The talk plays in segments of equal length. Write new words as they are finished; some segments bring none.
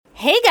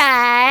Hey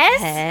guys.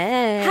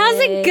 Hey. How's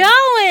it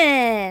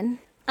going?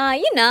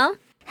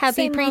 Happy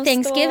Same old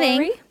pre-Thanksgiving.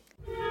 story.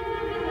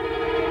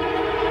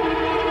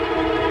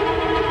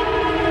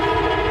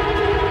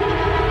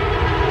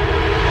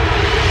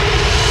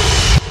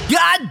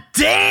 God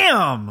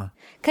damn!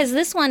 Because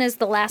this one is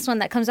the last one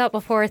that comes out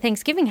before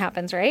Thanksgiving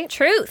happens, right?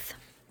 Truth.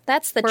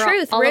 That's the For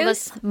truth, all Ruth. of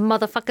us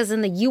motherfuckers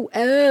in the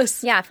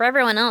U.S. Yeah, for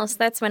everyone else,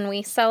 that's when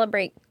we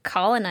celebrate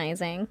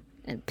colonizing.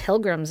 And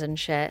pilgrims and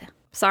shit.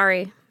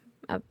 Sorry,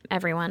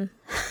 everyone,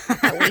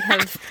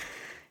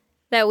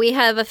 that we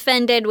have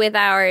offended with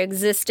our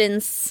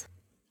existence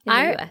in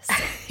the U.S.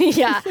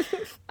 Yeah.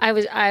 I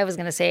was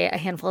going to say a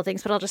handful of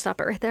things, but I'll just stop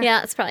it right there. Yeah,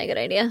 that's probably a good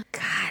idea.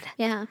 God.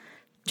 Yeah.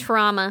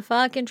 Trauma.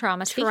 Fucking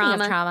trauma. Speaking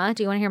of trauma,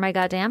 do you want to hear my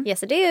goddamn?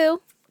 Yes, I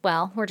do.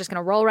 Well, we're just going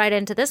to roll right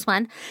into this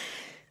one.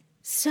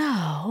 So,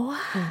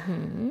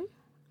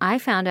 I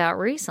found out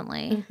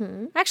recently.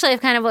 Actually, I've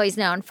kind of always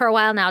known for a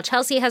while now.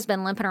 Chelsea has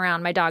been limping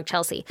around. My dog,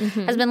 Chelsea,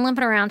 has been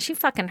limping around. She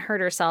fucking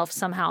hurt herself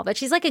somehow, but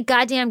she's like a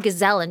goddamn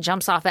gazelle and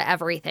jumps off at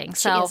everything.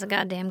 She So, is a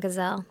goddamn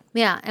gazelle.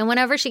 yeah. And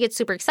whenever she gets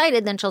super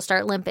excited, then she'll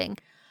start limping.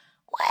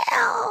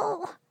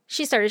 Well,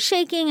 she started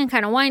shaking and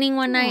kind of whining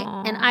one night.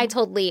 And I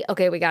told Lee,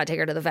 okay, we got to take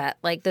her to the vet.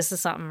 Like, this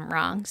is something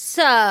wrong.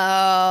 So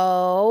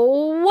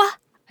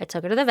I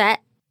took her to the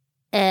vet.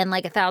 And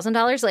like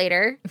 $1,000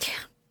 later,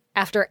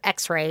 after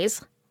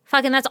x-rays,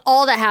 fucking that's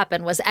all that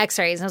happened was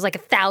x-rays. And it was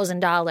like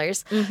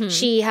 $1,000.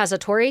 She has a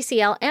tore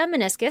ACL and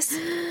meniscus.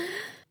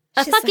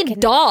 A She's fucking like an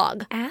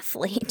dog.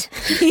 Athlete.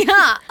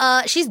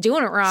 Yeah. She's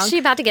doing it wrong. She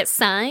about to get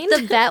signed?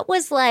 The vet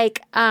was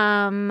like,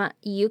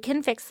 you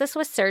can fix this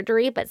with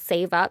surgery, but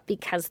save up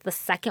because the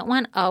second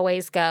one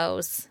always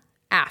goes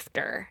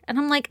after. And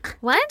I'm like,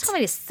 What? Tell me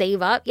to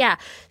save up? Yeah.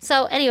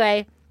 So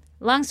anyway,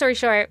 long story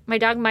short, my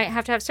dog might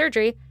have to have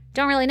surgery.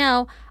 Don't really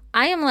know.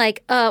 I am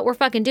like, we're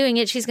fucking doing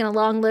it. She's going to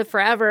long live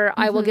forever.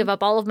 I will give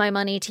up all of my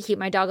money to keep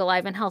my dog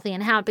alive and healthy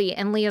and happy.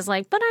 And Leah's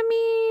like, but I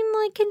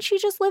mean, like, can she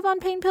just live on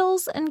pain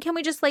pills? And can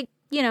we just like,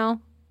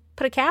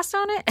 put a cast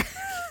on it?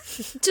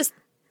 Just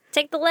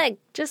take the leg.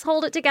 Just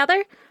hold it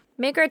together?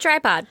 Make her a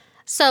tripod.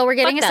 So we're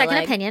getting Fuck a that second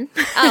leg. opinion.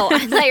 Oh,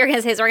 I thought you were going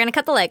to say, so we're going to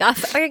cut the leg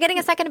off. Oh, you're getting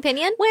a second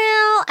opinion?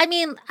 Well, I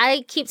mean,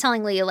 I keep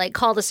telling Leah, like,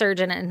 call the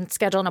surgeon and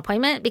schedule an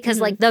appointment because,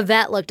 like, the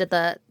vet looked at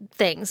the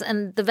things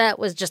and the vet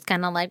was just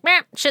kind of like, meh,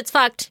 shit's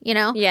fucked,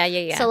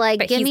 Yeah. So, like,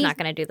 but give he's me... not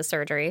going to do the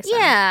surgery. So.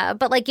 Yeah,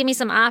 but, like, give me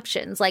some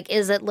options. Like,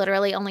 is it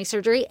literally only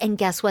surgery? And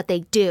guess what they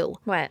do?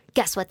 What?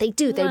 Guess what they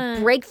do? They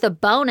break the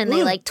bone and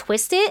they, like,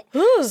 twist it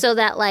so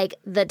that, like,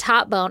 the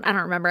top bone, I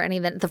don't remember any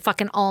of the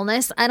fucking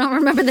ulnus. I don't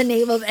remember the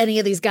name of any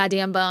of these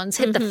goddamn bones.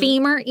 Hit the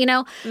femur,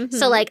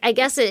 So, like, I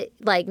guess it,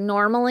 like,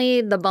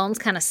 normally the bones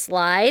kind of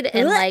slide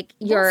and, like,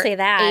 your say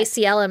that.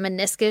 ACL and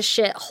meniscus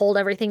shit hold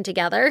everything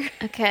together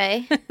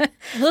Okay.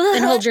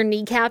 and hold your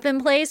kneecap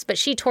in place. But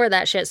she tore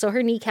that shit. So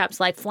her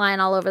kneecap's, like, flying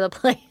all over the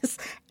place.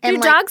 And,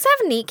 Do like, dogs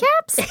have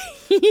kneecaps?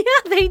 yeah,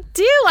 they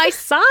do. I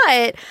saw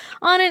it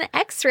on an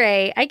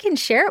x-ray. I can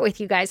share it with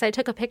you guys. I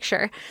took a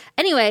picture.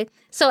 Anyway,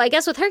 so I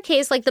guess with her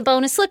case, like the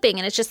bone is slipping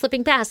and it's just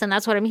slipping past. And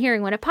that's what I'm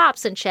hearing when it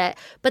pops and shit.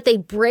 But they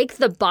break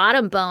the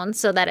bottom bone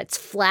so that it's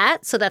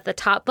flat so that the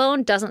top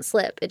bone doesn't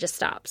slip. It just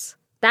stops.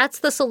 That's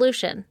the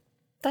solution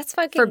That's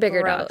fucking for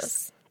bigger gross.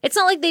 dogs. It's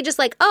not like they just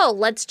like, oh,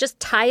 let's just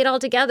tie it all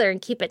together and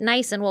keep it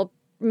nice and we'll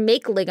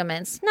make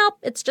ligaments. Nope.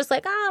 It's just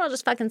like, I'll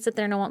just fucking sit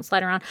there and it won't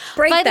slide around.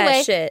 Break By the that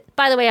way, shit.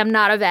 By the way, I'm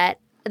not a vet.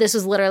 This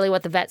was literally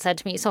what the vet said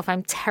to me. So if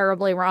I'm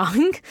terribly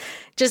wrong,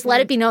 just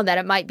let it be known that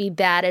it might be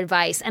bad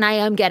advice. And I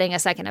am getting a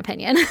second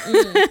opinion.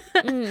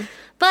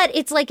 But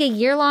it's like a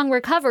year-long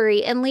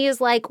recovery. And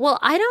Leah's like, well,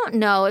 I don't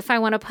know if I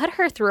want to put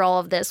her through all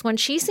of this when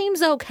she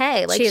seems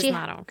okay. Like She's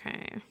not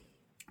okay.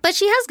 But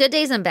she has good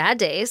days and bad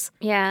days.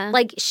 Yeah.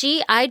 Like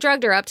I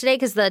drugged her up today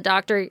because the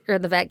doctor or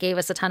the vet gave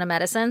us a ton of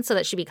medicine so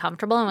that she'd be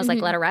comfortable and was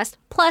like, let her rest.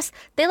 Plus,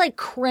 they like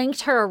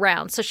cranked her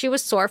around. So she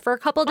was sore for a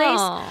couple days.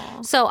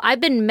 Aw. So I've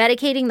been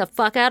medicating the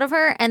fuck out of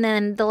her. And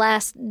then the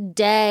last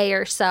day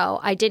or so,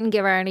 I didn't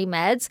give her any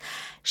meds.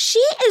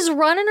 She is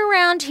running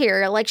around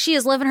here like she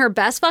is living her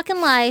best fucking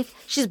life.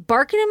 She's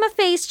barking in my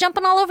face,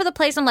 jumping all over the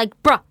place. I'm like,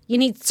 bruh, you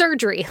need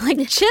surgery.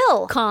 Like,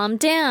 chill. Calm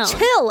down.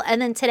 Chill. And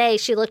then today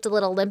she looked a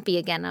little limpy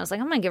again. I was like,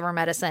 I'm going to give her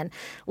medicine.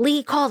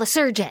 Lee, call the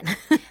surgeon.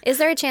 Is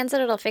there a chance that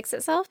it'll fix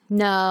itself?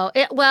 No.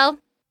 Well,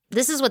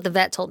 this is what the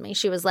vet told me.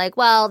 She was like,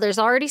 well, there's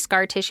already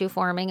scar tissue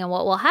forming. And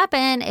what will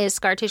happen is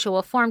scar tissue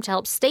will form to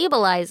help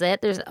stabilize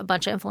it. There's a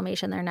bunch of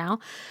inflammation there now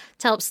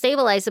to help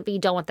stabilize it. But you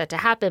don't want that to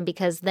happen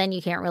because then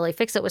you can't really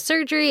fix it with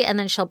surgery. And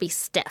then she'll be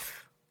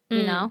stiff,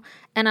 you know?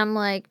 And I'm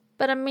like,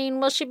 but I mean,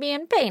 will she be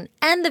in pain?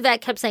 And the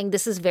vet kept saying,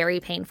 this is very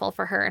painful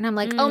for her. And I'm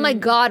like, oh my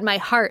God, my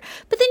heart.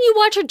 But then you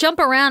watch her jump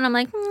around. I'm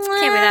like, Can't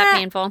be that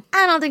painful.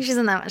 I don't think she's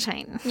in that much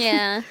pain.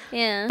 Yeah.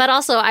 Yeah. But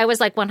also, I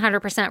was like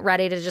 100%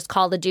 ready to just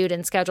call the dude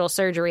and schedule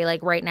surgery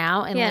like right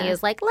now. And Yeah.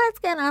 Leah's like, let's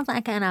get a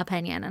second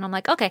opinion. And I'm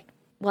like, okay.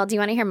 Well, do you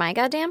want to hear my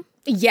goddamn?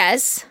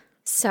 Yes.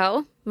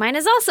 So, mine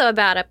is also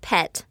about a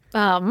pet.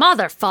 Oh,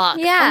 motherfuck.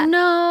 Yeah. Oh,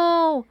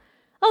 no.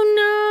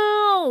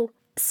 Oh, no.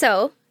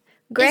 So,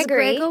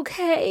 Gregory, Is Greg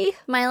okay?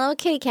 my little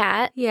kitty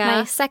cat, Yeah.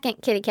 my second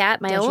kitty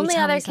cat, my Don't you only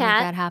tell me other something cat.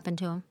 bad happened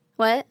to him.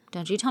 What?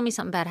 Don't you tell me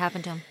something bad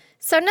happened to him.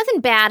 So nothing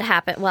bad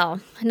happened.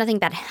 Well, nothing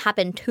bad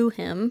happened to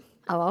him.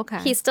 Oh, okay.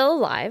 He's still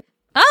alive.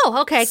 Oh,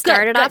 okay.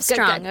 Started good, off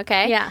strong, good.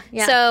 okay? Yeah,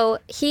 yeah. So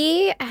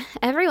he,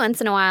 every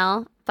once in a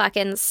while,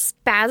 fucking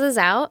spazzes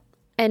out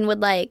and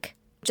would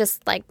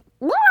just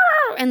 "Wah!"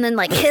 and then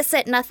hiss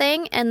at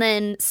nothing and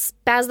then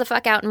spaz the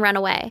fuck out and run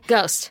away.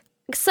 Ghost.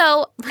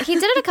 So he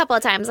did it a couple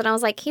of times and I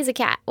was like, he's a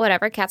cat.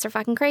 Whatever. Cats are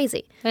fucking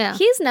crazy. Yeah.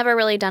 He's never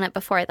really done it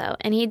before though.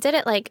 And he did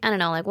it I don't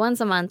know, once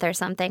a month or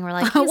something. We're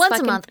like, Once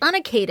a month on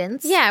a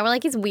cadence. Yeah. We're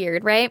like, he's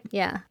weird, right?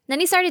 Yeah. Then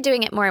he started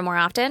doing it more and more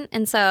often.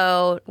 And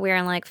so we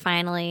were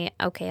finally,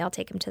 okay, I'll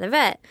take him to the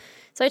vet.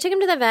 So I took him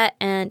to the vet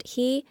and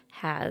he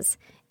has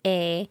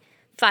a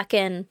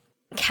fucking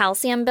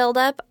calcium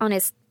buildup on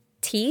his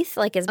teeth,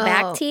 his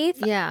back teeth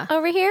yeah.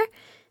 over here.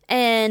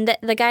 And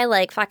the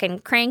guy fucking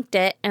cranked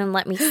it and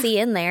let me see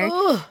in there.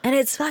 And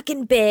it's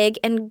fucking big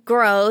and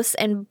gross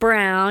and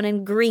brown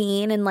and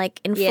green and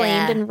inflamed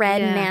Yeah, and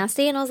red and yeah.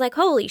 nasty. And I was like,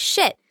 holy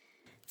shit.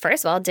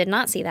 First of all, did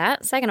not see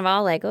that. Second of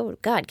all, oh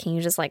God, can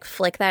you just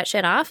flick that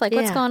shit off? What's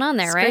Yeah. going on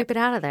there, right? Scrape it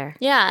out of there.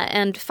 Yeah,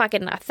 and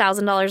fucking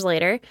 $1,000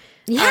 later.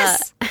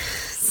 Yes.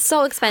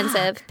 So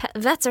expensive.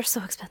 Vets are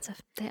so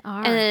expensive. They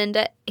are.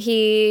 And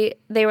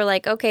they were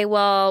like, okay,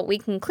 well, we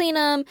can clean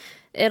them.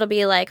 It'll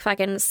be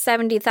fucking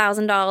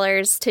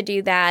 $70,000 to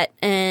do that.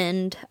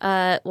 And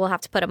we'll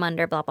have to put them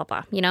under, blah, blah,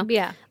 blah,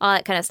 Yeah. All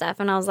that kind of stuff.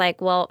 And I was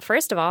like, well,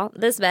 first of all,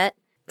 this vet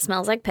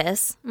smells like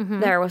piss.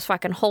 There was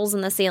fucking holes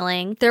in the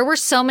ceiling. There were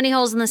so many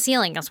holes in the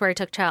ceiling. That's where I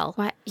took Chell.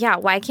 Why, yeah,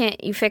 why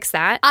can't you fix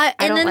that? And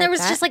don't then there like was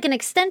that. just an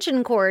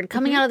extension cord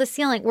coming out of the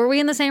ceiling. Were we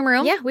in the same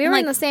room? Yeah, we were And,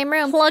 in the same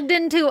room. Plugged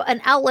into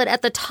an outlet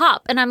at the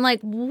top. And I'm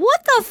like,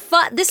 what the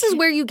fuck? This is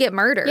where you get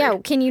murdered. Yeah,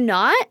 can you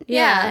not?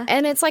 Yeah.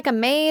 And it's a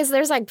maze.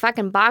 There's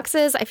fucking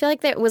boxes. I feel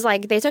like that was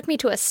they took me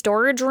to a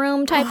storage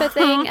room type of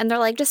thing. And they're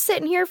like, just sit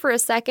in here for a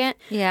second.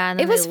 Yeah. And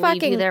then It was they leave you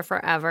fucking- there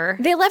forever.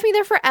 They left me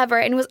there forever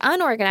and it was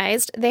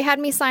unorganized. They had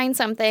me sign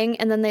something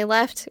and then they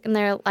left and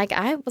they're like,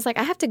 I was like,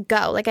 I have to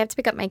go. I have to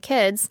pick up my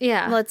kids.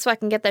 Yeah. Let's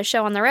fucking get this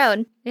show on the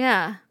road.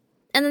 Yeah.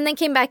 And then they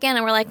came back in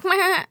and were like, "Meh,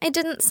 I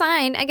didn't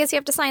sign. I guess you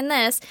have to sign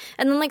this."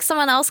 And then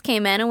someone else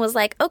came in and was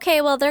like,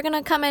 okay, well, they're going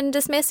to come and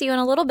dismiss you in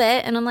a little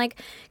bit. And I'm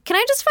like, can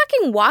I just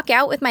fucking walk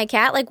out with my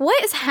cat?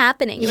 What is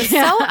happening? It was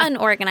so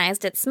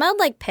unorganized. It smelled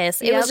like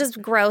piss. It was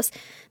just gross.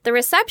 The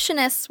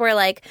receptionists were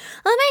like,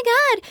 oh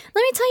my God,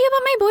 let me tell you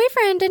about my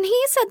boyfriend. And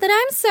he said that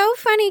I'm so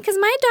funny because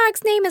my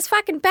dog's name is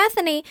fucking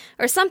Bethany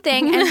or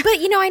something. But,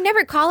 I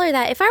never call her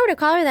that. If I were to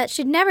call her that,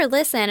 she'd never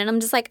listen. And I'm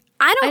just like,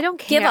 I don't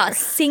give care. a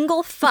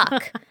single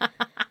fuck.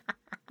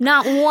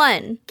 Not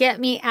one. Get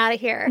me out of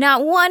here.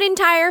 Not one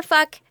entire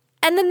fuck.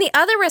 And then the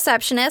other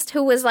receptionist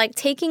who was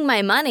taking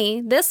my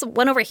money, this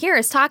one over here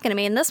is talking to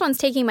me and this one's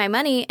taking my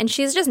money and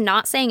she's just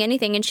not saying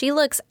anything and she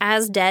looks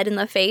as dead in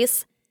the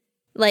face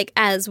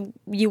as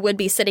you would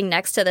be sitting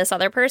next to this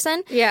other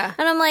person. Yeah.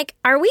 And I'm like,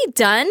 are we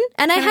done?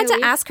 And I had to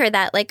leave? ask her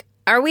that,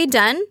 are we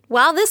done?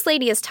 While this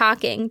lady is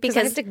talking Because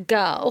I because have to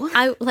go.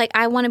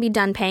 I want to be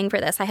done paying for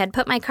this. I had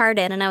put my card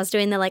in and I was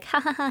doing the ha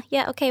ha ha,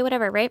 yeah, okay,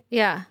 whatever, right?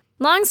 Yeah.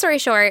 Long story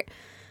short,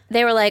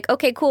 they were like,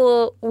 okay,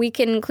 cool, we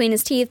can clean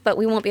his teeth, but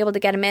we won't be able to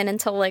get him in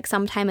until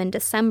sometime in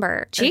December.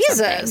 or Jesus.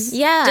 something.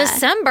 Yeah.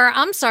 December.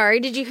 I'm sorry.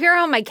 Did you hear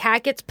how my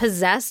cat gets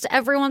possessed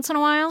every once in a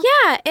while?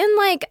 Yeah.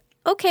 And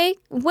okay,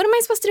 what am I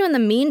supposed to do in the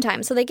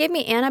meantime? So they gave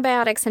me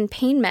antibiotics and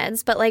pain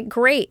meds, but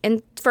great.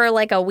 And for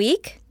a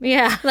week?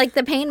 Yeah.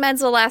 The pain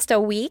meds will last a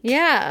week?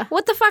 Yeah.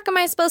 What the fuck am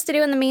I supposed to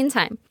do in the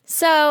meantime?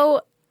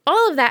 So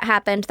all of that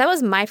happened. That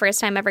was my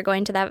first time ever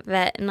going to that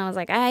vet. And I was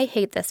like, I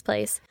hate this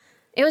place.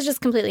 It was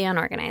just completely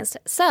unorganized.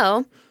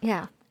 So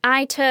Yeah.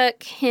 I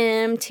took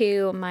him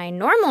to my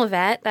normal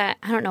vet that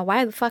I don't know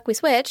why the fuck we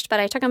switched, but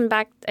I took him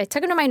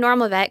to my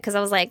normal vet because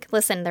I was like,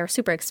 listen, they're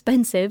super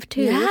expensive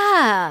too.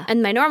 Yeah.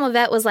 And my normal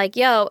vet was like,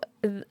 yo,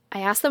 I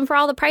asked them for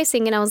all the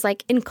pricing and I was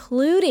like,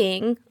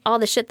 including all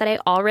the shit that I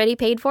already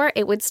paid for,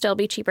 it would still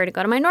be cheaper to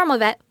go to my normal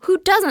vet who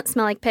doesn't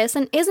smell like piss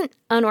and isn't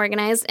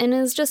unorganized and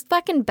is just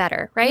fucking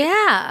better, right?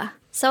 Yeah.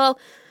 So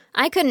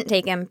I couldn't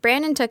take him.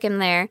 Brandon took him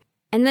there.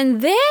 And then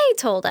they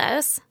told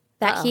us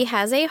that he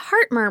has a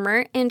heart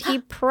murmur and he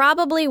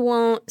probably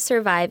won't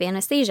survive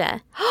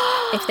anesthesia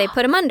if they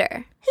put him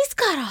under. He's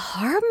got a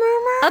heart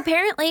murmur?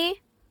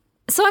 Apparently.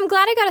 So I'm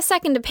glad I got a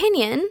second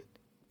opinion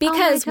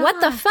because my what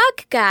the God.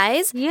 fuck,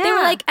 guys? They Yeah.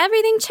 were like,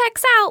 everything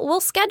checks out. We'll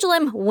schedule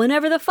him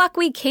whenever the fuck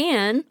we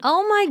can.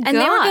 Oh my God. And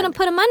they were going to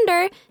put him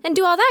under and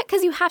do all that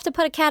because you have to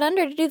put a cat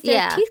under to do the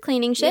Yeah. teeth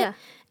cleaning shit. Yeah.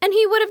 And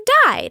he would have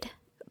died,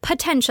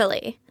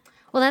 potentially.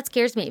 Well, that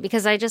scares me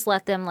because I just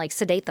let them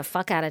sedate the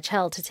fuck out of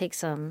Chell to take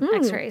some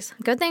x-rays.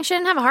 Good thing she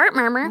didn't have a heart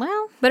murmur.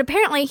 Well. But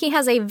apparently he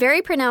has a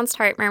very pronounced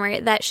heart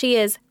murmur that she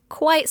is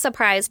quite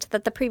surprised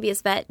that the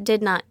previous vet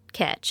did not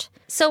catch.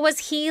 So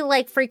was he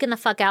like freaking the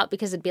fuck out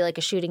because it'd be like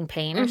a shooting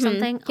pain or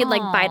something? He'd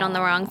like bite on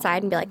the wrong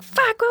side and be like,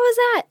 fuck, what was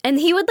that? And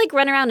he would like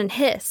run around and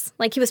hiss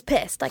like he was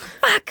pissed, like,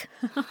 fuck.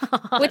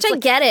 Which I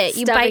get it.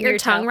 You bite your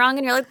tongue wrong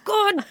and you're like,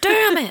 God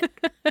damn it.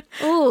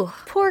 Ooh.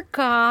 Poor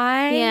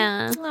guy.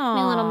 Yeah.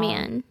 My little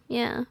man.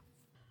 Yeah.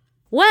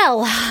 Well,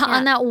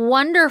 on that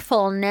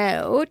wonderful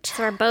note,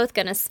 So we're both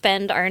going to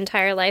spend our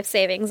entire life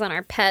savings on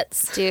our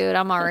pets. dude,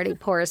 I'm already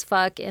poor as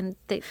fuck, and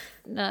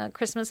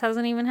Christmas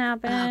hasn't even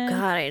happened. Oh,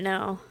 God, I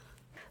know.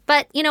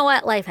 But you know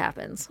what? Life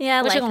happens.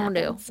 Yeah, what you life gonna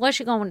happens. do? What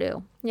you gonna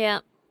do?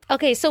 Yeah.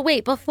 Okay, so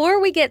wait, before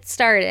we get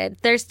started,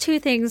 there's two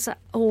things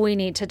we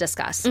need to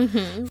discuss.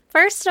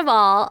 First of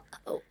all,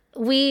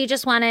 we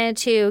just wanted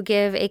to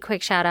give a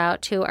quick shout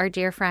out to our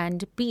dear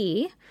friend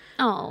B,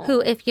 Oh. who,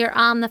 if you're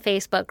on the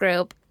Facebook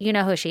group, you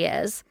know who she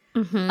is.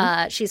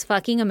 She's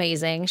fucking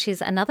amazing.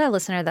 She's another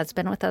listener that's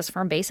been with us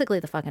from basically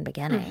the fucking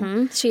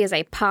beginning. She is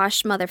a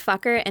posh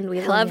motherfucker, and we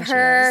love yeah, she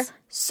her is.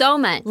 so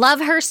much. Love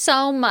her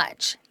so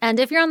much. And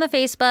if you're on the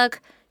Facebook,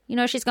 you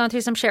know she's going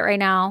through some shit right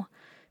now.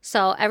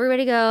 So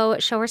everybody go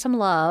show her some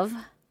love.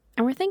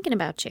 And we're thinking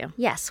about you.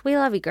 Yes, we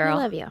love you, girl.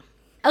 We love you.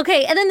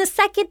 Okay, and then the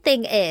second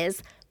thing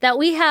is that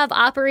we have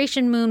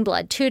Operation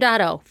Moonblood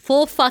 2.0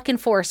 full fucking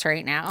force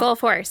right now. Full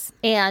force.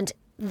 And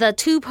the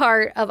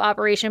two-part of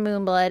Operation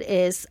Moonblood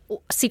is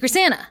Secret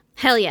Santa.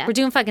 Hell yeah. We're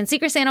doing fucking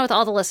Secret Santa with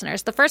all the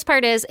listeners. The first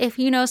part is if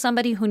you know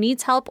somebody who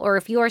needs help or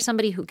if you are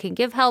somebody who can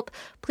give help,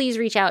 please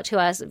reach out to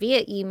us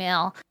via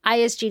email,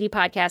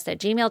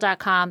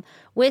 isgdpodcast@gmail.com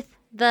with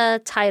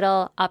the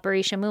title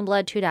Operation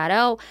Moonblood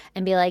 2.0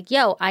 and be like,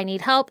 yo, I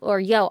need help, or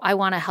yo, I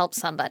want to help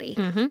somebody.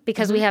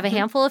 Because we have a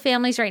handful of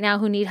families right now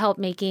who need help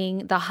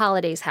making the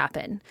holidays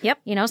happen. Yep.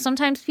 You know,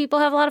 sometimes people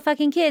have a lot of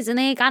fucking kids and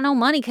they ain't got no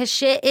money because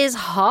shit is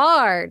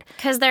hard.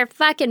 Because their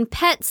fucking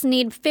pets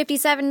need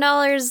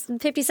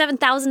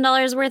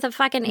 $57,000 worth of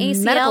fucking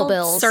ACL Medical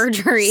bills.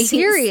 surgery.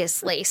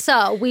 Seriously.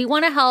 So we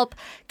want to help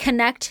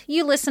connect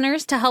you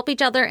listeners to help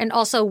each other. And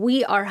also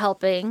we are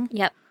helping.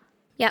 Yep.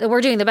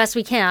 We're doing the best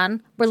we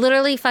can. We're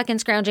literally fucking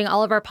scrounging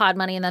all of our pod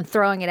money and then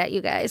throwing it at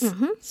you guys.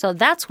 So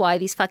that's why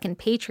these fucking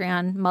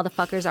Patreon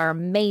motherfuckers are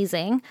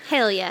amazing.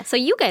 Hell yeah. So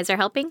you guys are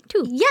helping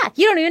too. Yeah,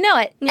 you don't even know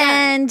it.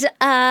 Yeah. And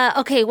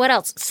okay, what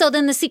else? So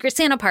then the Secret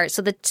Santa part.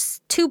 So the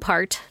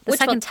two-part, the Which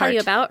second we'll tell part you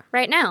about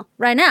right now.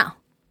 right now.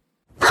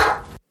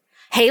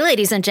 Hey,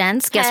 ladies and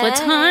gents, guess what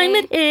time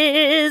it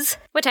is?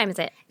 What time is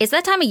it? It's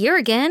that time of year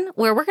again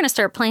where we're going to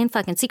start playing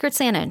fucking Secret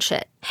Santa and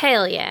shit.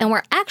 Hell yeah. And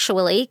we're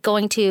actually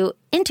going to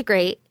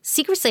integrate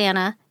Secret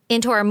Santa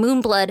into our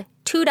Moonblood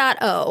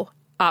 2.0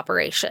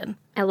 operation.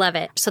 I love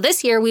it. So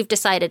this year we've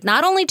decided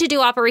not only to do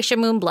Operation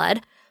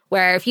Moonblood,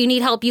 where if you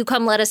need help, you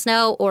come let us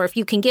know, or if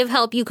you can give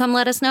help, you come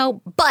let us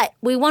know, but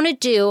we want to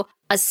do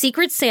a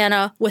Secret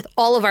Santa with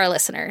all of our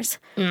listeners.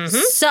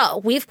 So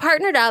we've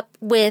partnered up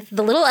with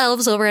the little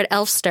elves over at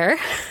Elfster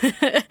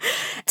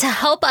to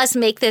help us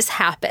make this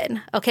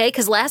happen, okay?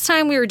 Because last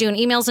time we were doing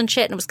emails and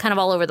shit and it was kind of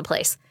all over the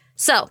place.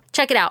 So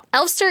check it out.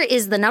 Elfster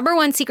is the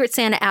 #1 Secret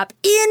Santa app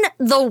in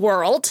the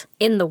world.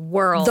 In the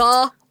world.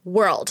 The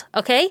world,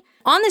 okay?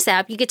 On this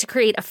app, you get to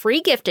create a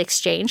free gift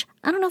exchange.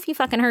 I don't know if you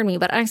fucking heard me,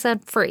 but I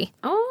said free.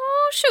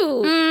 Oh,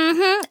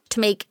 shoot. To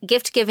make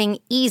gift giving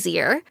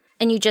easier.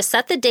 And you just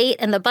set the date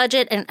and the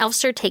budget, and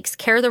Elfster takes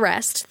care of the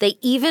rest. They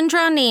even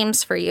draw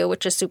names for you,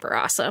 which is super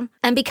awesome.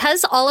 And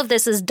because all of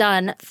this is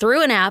done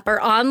through an app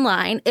or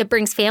online, it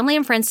brings family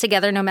and friends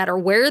together no matter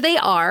where they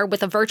are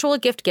with a virtual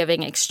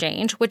gift-giving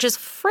exchange, which is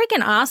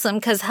freaking awesome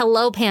because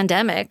hello,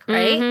 pandemic,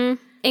 right?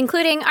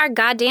 Including our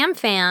goddamn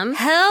fam.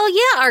 Hell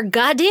yeah, our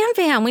goddamn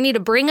fam. We need to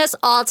bring us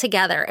all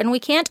together. And we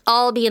can't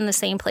all be in the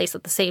same place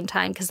at the same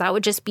time because that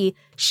would just be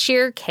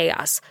sheer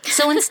chaos.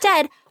 So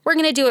instead, we're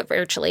going to do it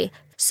virtually.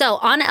 So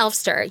on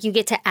Elfster, you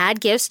get to add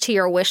gifts to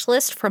your wish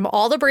list from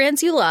all the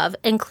brands you love,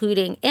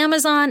 including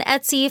Amazon,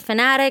 Etsy,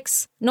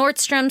 Fanatics,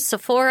 Nordstrom,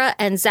 Sephora,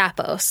 and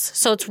Zappos.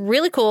 So it's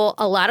really cool.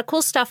 A lot of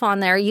cool stuff on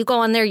there. You go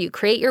on there, you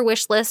create your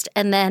wish list,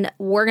 and then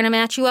we're going to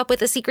match you up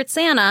with a Secret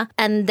Santa,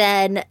 and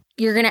then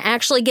you're going to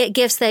actually get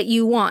gifts that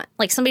you want.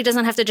 Like somebody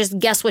doesn't have to just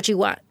guess what you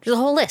want. There's a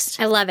whole list.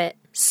 I love it.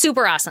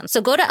 Super awesome.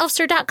 So go to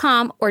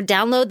elfster.com or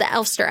download the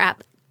Elfster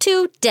app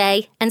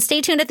today and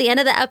stay tuned at the end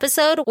of the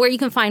episode where you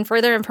can find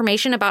further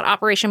information about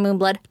Operation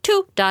Moonblood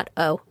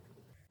 2.0.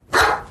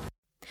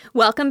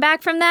 Welcome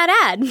back from that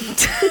ad.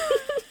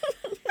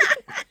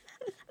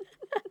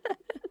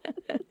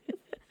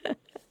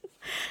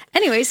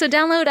 Anyway, so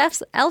download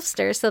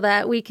Elfster so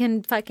that we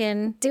can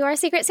fucking... Do our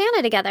Secret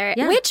Santa together,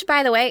 Yeah. which,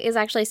 by the way, is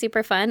actually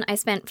super fun. I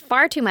spent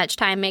far too much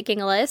time making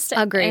a list.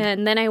 Agreed.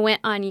 And then I went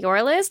on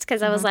your list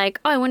because I was like,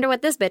 oh, I wonder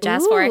what this bitch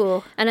asked for.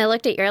 Ooh. And I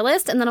looked at your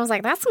list, and then I was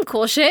like, that's some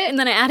cool shit. And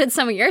then I added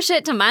some of your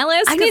shit to my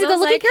list. I need to 'cause go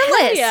was look at like, your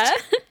hell list. yeah.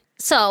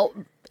 So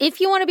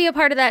if you want to be a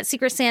part of that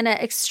Secret Santa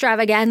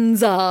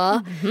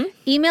extravaganza,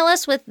 email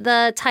us with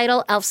the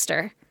title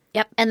Elfster.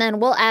 Yep. And then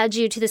we'll add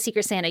you to the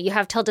Secret Santa. You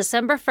have till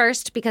December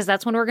 1st because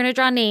that's when we're going to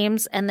draw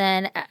names. And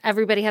then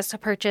everybody has to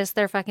purchase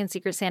their fucking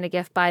Secret Santa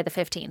gift by the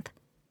 15th.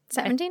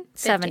 17?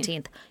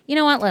 17th. You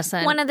know what?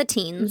 Listen. One of the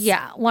teens.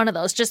 Yeah, one of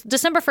those. Just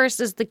December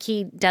 1st is the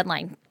key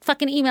deadline.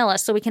 Fucking email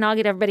us so we can all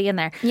get everybody in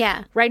there.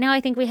 Yeah. Right now,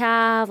 I think we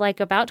have like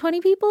about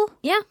 20 people.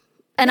 Yeah.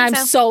 And I'm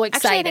so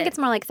excited. Actually, I think it's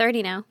more like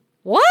 30 now.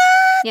 What?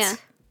 Yeah.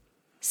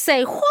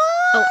 Say what?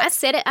 Oh, I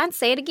said it. I'd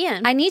say it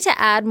again. I need to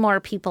add more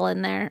people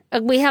in there.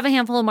 We have a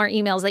handful of more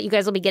emails that you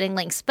guys will be getting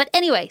links. But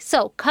anyway,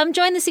 so come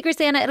join the Secret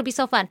Santa. It'll be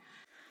so fun.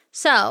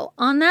 So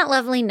on that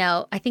lovely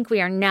note, I think we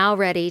are now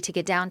ready to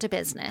get down to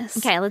business.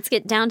 Okay, let's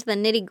get down to the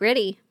nitty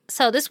gritty.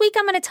 So this week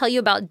I'm going to tell you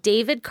about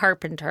David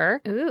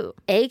Carpenter, Ooh.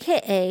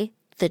 a.k.a.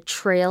 the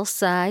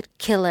Trailside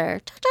Killer.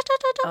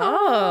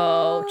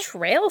 Oh,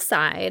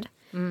 trailside.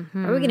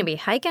 Mm-hmm. Are we going to be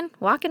hiking,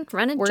 walking,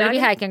 running, We're going to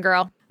be hiking,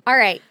 girl. All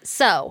right,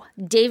 so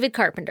David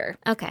Carpenter.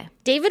 Okay.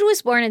 David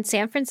was born in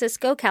San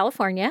Francisco,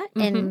 California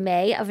in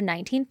May of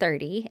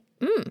 1930.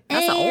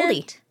 That's an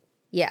oldie.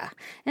 Yeah,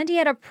 and he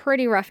had a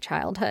pretty rough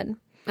childhood.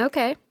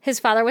 Okay. His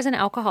father was an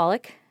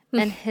alcoholic,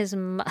 and his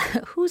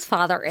whose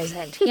father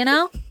isn't, you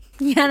know?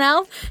 You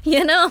know?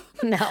 You know?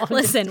 No.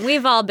 Listen,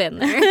 we've all been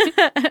there.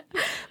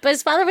 But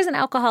his father was an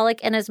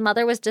alcoholic, and his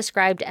mother was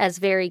described as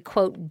very,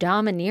 quote,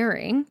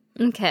 domineering.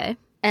 Okay.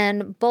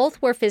 And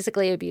both were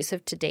physically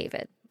abusive to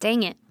David.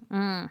 Dang it.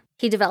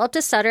 He developed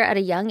a stutter at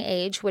a young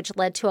age, which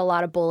led to a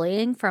lot of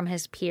bullying from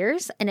his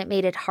peers, and it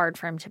made it hard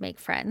for him to make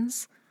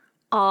friends.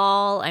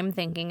 All I'm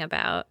thinking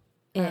about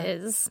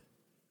is...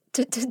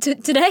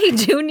 Today,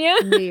 Junior.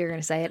 I knew you were going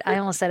to say it. I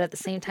almost said it at the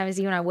same time as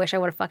you, and I wish I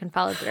would have fucking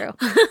followed through.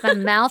 My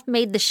mouth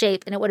made the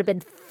shape, and it would have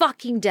been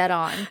fucking dead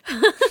on.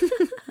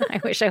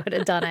 I wish I would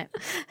have done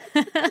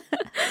it.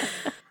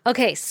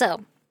 Okay,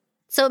 so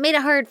it made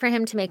it hard for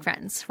him to make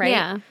friends, right?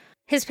 Yeah.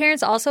 His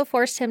parents also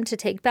forced him to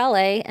take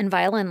ballet and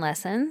violin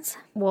lessons,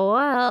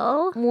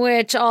 Well.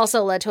 which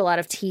also led to a lot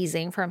of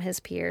teasing from his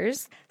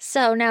peers.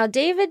 So now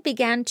David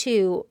began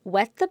to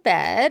wet the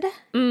bed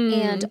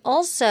and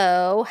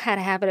also had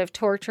a habit of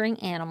torturing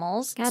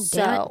animals. God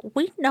damn so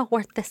we know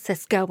where this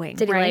is going.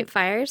 Did he right? light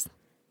fires?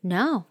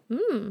 No.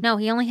 No,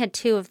 he only had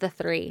 2 of the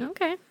 3.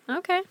 Okay.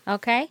 Okay.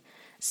 Okay.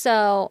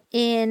 So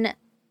in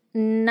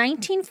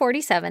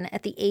 1947,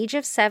 at the age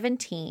of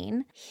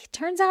 17,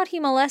 turns out he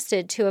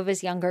molested 2 of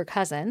his younger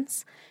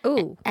cousins.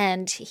 Ooh.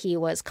 And he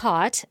was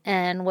caught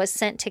and was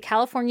sent to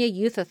California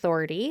Youth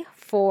Authority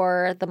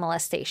for the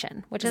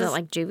molestation, which Is is it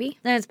like juvie?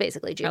 it's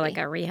basically juvie. Or like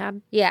a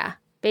rehab? Yeah.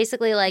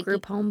 Basically like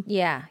Group home?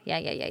 Yeah.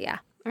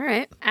 All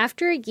right.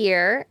 After a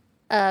year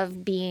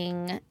of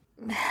being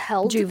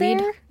held Juvied?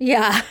 there,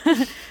 yeah.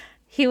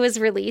 He was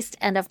released,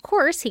 and of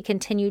course, he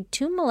continued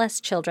to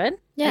molest children.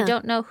 Yeah. I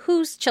don't know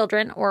whose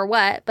children or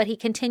what, but he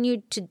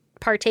continued to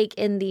partake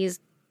in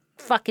these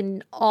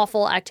fucking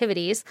awful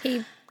activities.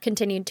 He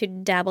continued to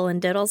dabble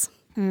in diddles.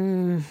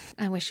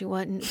 I wish he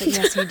wouldn't, but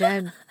yes, he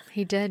did.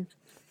 He did.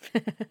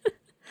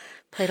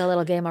 Played a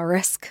little game of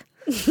Risk.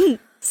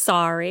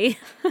 Sorry.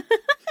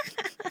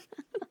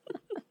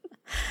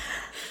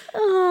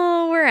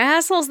 Oh, we're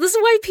assholes. This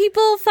is why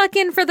people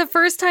fucking for the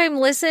first time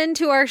listen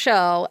to our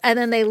show and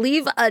then they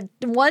leave a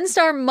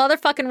 1-star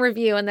motherfucking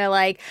review and they're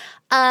like,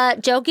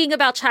 joking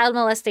about child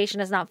molestation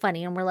is not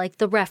funny. And we're like,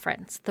 the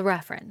reference.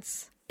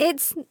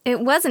 It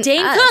wasn't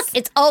Dane us. Cook.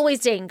 It's always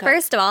Dane Cook.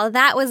 First of all,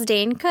 that was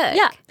Dane Cook.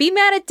 Yeah. Be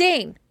mad at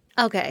Dane.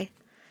 Okay.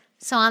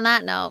 So on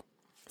that note,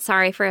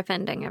 Sorry for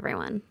offending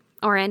everyone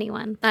or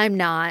anyone. I'm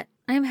not.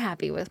 I'm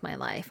happy with my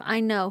life.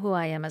 I know who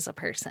I am as a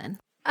person.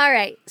 All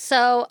right.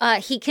 So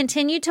he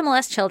continued to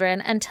molest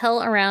children until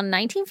around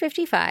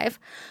 1955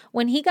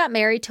 when he got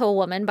married to a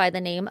woman by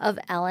the name of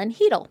Ellen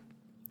Heedle,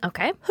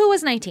 Okay. who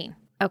was 19.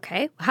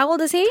 Okay. How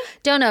old is he?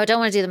 Don't know. Don't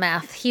want to do the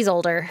math. He's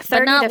older. 30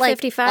 but not to like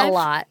 55? a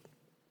lot.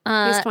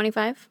 He's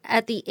 25.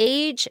 At the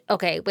age...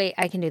 Okay, wait.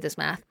 I can do this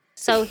math.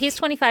 So he's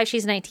 25.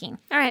 She's 19.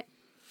 All right.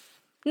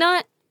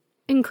 Not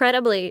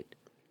incredibly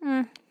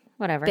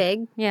Whatever.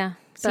 big. Yeah.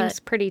 Seems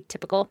pretty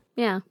typical.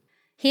 Yeah.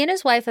 He and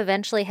his wife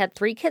eventually had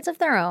 3 kids of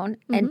their own,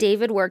 and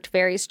David worked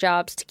various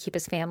jobs to keep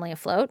his family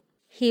afloat.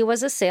 He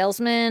was a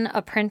salesman,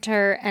 a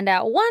printer, and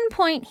at one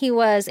point he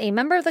was a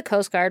member of the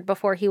Coast Guard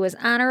before he was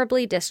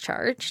honorably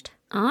discharged.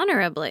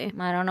 Honorably.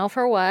 I don't know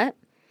for what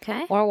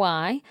Okay. or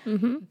why.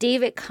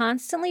 David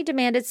constantly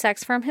demanded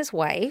sex from his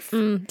wife.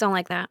 Don't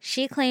like that.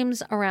 She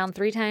claims around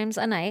 3 times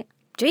a night.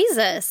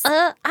 Jesus.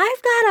 I've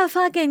got to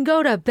fucking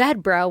go to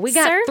bed, bro. We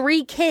got Sir?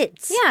 3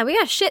 kids. Yeah, we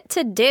got shit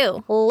to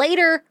do.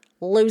 Later,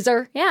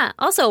 loser. Yeah.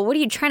 Also, what are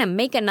you trying to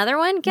make another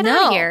one? Get No.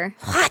 out of here.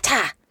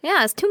 Wata.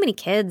 Yeah, it's too many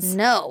kids.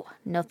 No,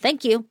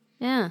 thank you.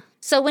 Yeah.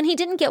 So when he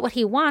didn't get what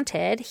he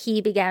wanted,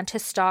 he began to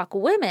stalk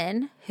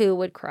women who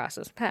would cross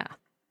his path.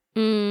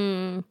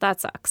 That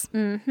sucks.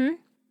 In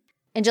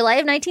July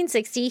of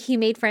 1960, he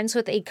made friends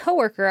with a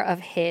coworker of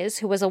his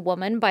who was a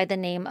woman by the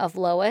name of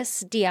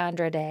Lois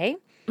DeAndrade.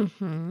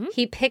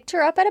 He picked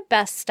her up at a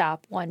bus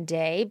stop one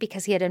day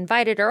because he had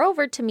invited her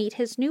over to meet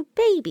his new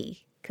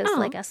baby. Because,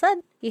 like I said,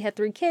 he had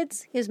 3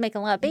 kids. He was making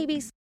a lot of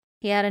babies.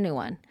 He had a new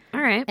one.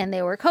 All right. And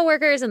they were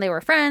coworkers and they were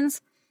friends.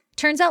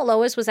 Turns out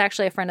Lois was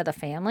actually a friend of the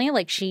family.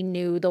 Like, she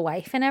knew the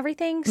wife and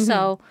everything.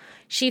 So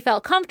she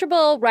felt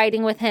comfortable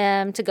riding with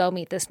him to go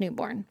meet this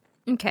newborn.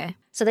 Okay.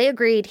 So they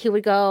agreed he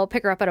would go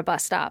pick her up at a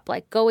bus stop.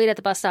 Like, go wait at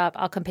the bus stop.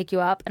 I'll come pick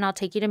you up and I'll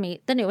take you to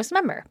meet the newest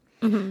member.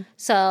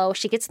 So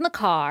she gets in the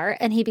car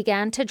and he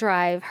began to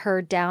drive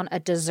her down a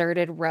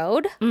deserted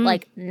road,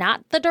 like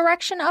not the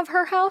direction of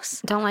her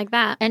house. Don't like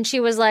that. And she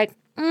was like,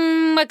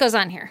 what goes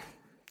on here?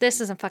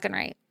 This isn't fucking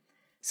right.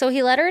 So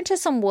he led her into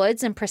some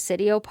woods in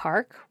Presidio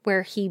Park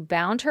where he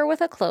bound her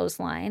with a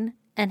clothesline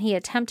and he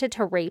attempted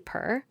to rape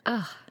her.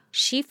 Ugh.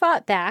 She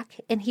fought back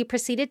and he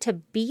proceeded to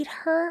beat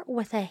her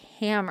with a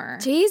hammer,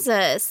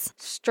 Jesus.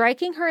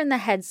 striking her in the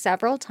head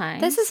several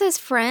times. This is his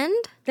friend?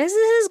 This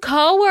is his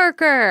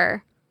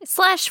coworker /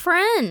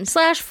 friend.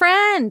 /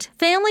 friend,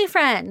 family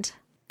friend.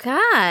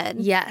 God.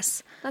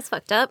 Yes. That's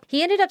fucked up.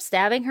 He ended up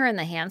stabbing her in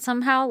the hand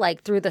somehow,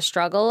 like through the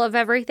struggle of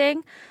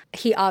everything.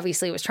 He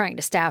obviously was trying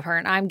to stab her,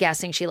 and I'm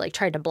guessing she like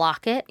tried to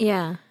block it.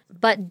 Yeah.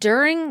 But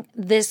during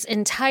this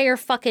entire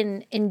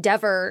fucking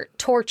endeavor,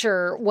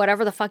 torture,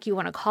 whatever the fuck you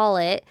want to call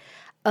it,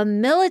 a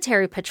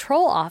military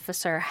patrol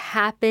officer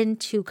happened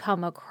to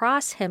come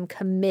across him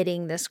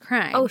committing this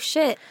crime. Oh,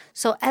 shit.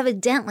 So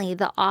evidently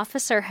the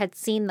officer had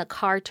seen the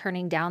car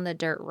turning down the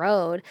dirt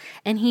road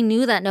and he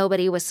knew that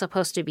nobody was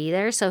supposed to be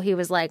there. So he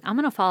was like, I'm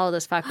going to follow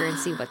this fucker and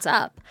see what's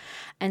up.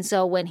 And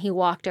so when he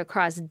walked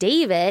across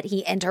David,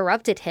 he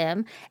interrupted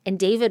him and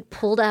David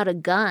pulled out a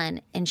gun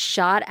and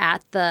shot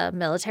at the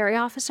military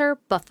officer,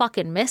 but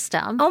fucking missed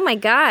him. Oh, my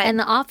God. And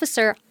the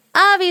officer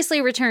obviously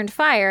returned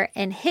fire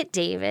and hit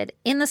David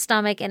in the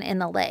stomach and in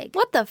the leg.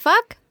 What the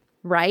fuck?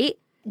 Right?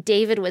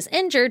 David was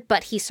injured,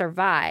 but he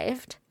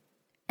survived.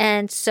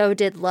 And so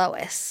did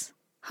Lois.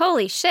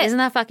 Holy shit. Isn't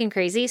that fucking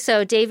crazy?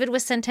 So David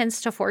was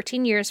sentenced to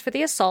 14 years for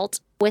the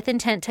assault with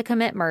intent to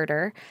commit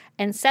murder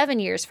and 7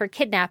 years for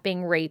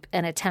kidnapping, rape,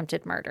 and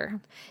attempted murder.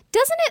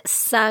 Doesn't it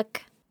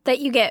suck that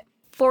you get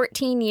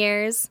 14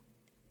 years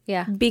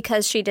Yeah.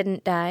 because she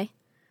didn't die?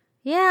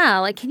 Yeah,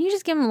 like, can you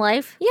just give him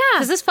life? Yeah.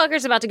 Because this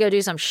fucker's about to go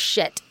do some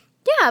shit.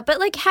 Yeah, but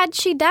like had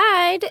she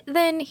died,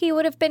 then he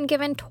would have been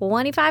given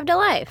 25 to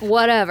life.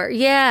 Whatever.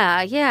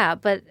 Yeah.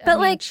 But I mean,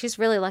 like- she's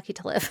really lucky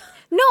to live.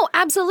 No,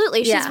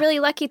 absolutely. Yeah. She's really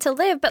lucky to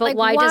live. But like,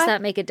 why does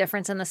that make a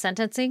difference in the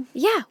sentencing?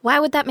 Yeah, why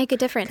would that make a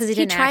difference? 'Cause he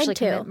didn't tried actually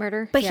to commit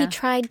murder? But Yeah. he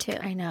tried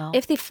to. I know.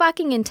 If the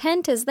fucking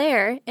intent is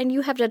there, and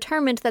you have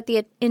determined that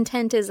the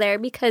intent is there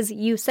because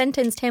you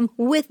sentenced him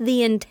with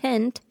the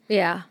intent,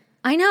 Yeah.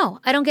 I know.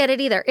 I don't get it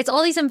either. It's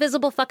all these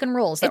invisible fucking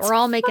rules that it's we're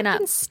all making up.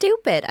 fucking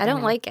stupid. I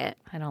don't like it.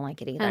 I don't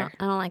like it I either.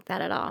 don't like that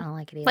at all. I don't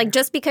like it either. Like,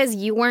 just because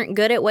you weren't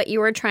good at what you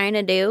were trying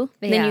to do,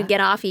 then Yeah. you get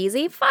off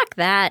easy? Fuck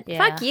that. Yeah.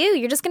 Fuck you.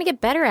 You're just going to get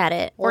better at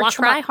it. Or Lock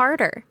 'em try up.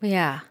 harder.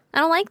 Yeah.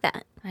 I don't like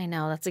that. I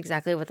know. That's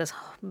exactly what this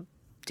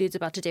dude's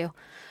about to do.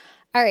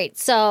 All right.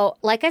 So,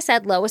 like I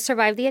said, Lois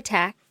survived the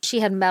attack. She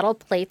had metal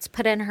plates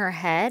put in her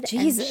head.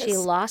 Jesus. And she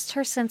lost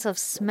her sense of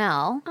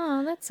smell.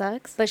 Oh, that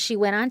sucks. But she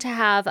went on to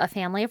have a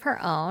family of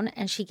her own.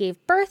 And she gave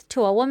birth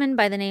to a woman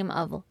by the name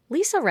of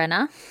Lisa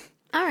Rinna,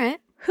 All right.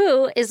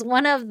 who is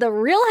one of the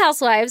Real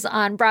Housewives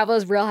on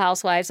Bravo's Real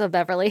Housewives of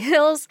Beverly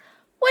Hills,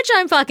 which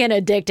I'm fucking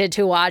addicted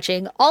to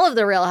watching. All of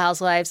the Real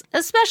Housewives,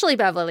 especially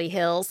Beverly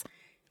Hills.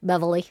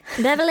 Beverly.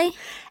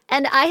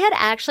 And I had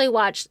actually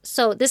watched,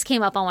 so this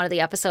came up on one of the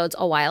episodes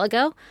a while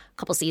ago, a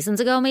couple seasons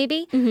ago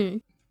maybe. Mm-hmm.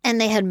 And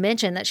they had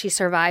mentioned that she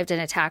survived an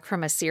attack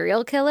from a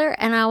serial killer.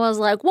 And I was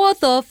like, what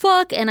the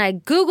fuck? And I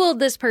Googled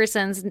this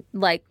person's,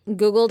 like,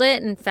 Googled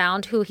it and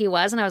found who he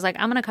was. And I was like,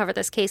 I'm going to cover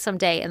this case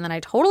someday. And then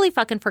I totally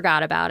fucking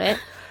forgot about it.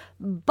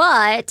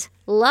 But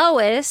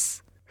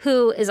Lois,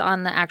 who is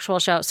on the actual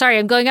show, sorry,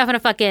 I'm going off on a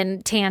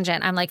fucking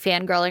tangent. I'm like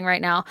fangirling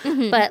right now.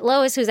 Mm-hmm. But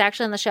Lois, who's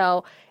actually on the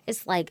show,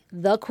 is like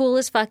the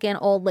coolest fucking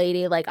old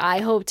lady. Like, I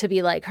hope to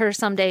be like her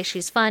someday.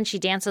 She's fun. She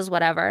dances,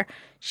 whatever.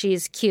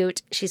 She's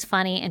cute. She's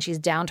funny. And she's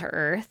down to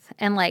earth.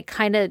 And like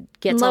kind of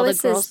gets all the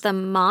Lois girls. is the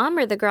mom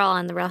or the girl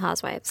on The Real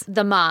Housewives?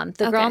 The mom.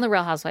 The girl Okay. on The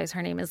Real Housewives.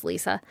 Her name is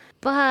Lisa.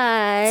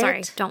 But.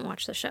 Sorry, don't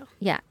watch the show.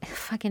 Yeah.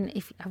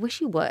 Fucking, I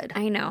wish you would.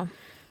 I know.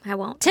 I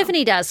won't.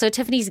 Tiffany does, so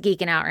Tiffany's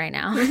geeking out right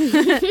now.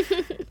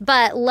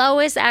 But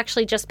Lois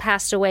actually just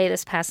passed away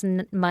this past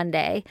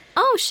Monday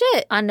Oh,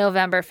 shit. on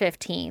November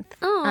 15th.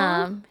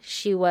 Aw.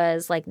 She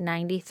was like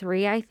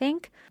 93, I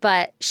think.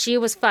 But she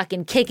was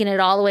fucking kicking it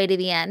all the way to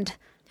the end.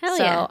 Hell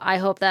so yeah. I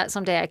hope that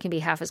someday I can be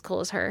half as cool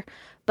as her.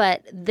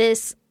 But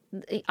this,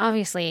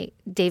 obviously,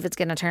 David's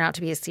going to turn out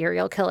to be a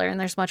serial killer, and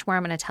there's much more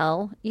I'm going to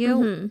tell you.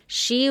 Mm-hmm.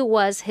 She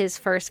was his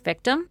first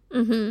victim,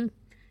 and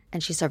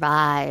she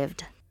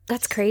survived.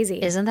 That's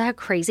crazy. Isn't that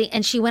crazy?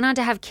 And she went on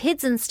to have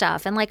kids and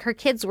stuff. And like her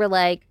kids were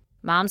like,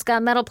 Mom's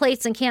got metal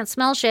plates and can't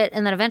smell shit.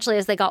 And then eventually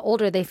as they got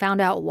older, they found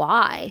out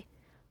why.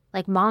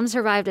 Like Mom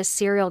survived a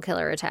serial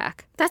killer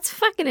attack. That's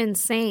fucking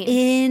insane.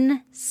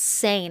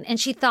 Insane. And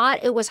she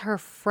thought it was her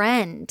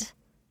friend.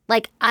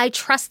 Like, I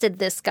trusted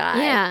this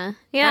guy. Yeah.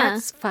 Yeah.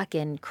 That's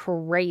fucking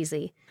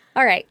crazy.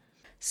 All right.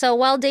 So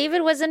while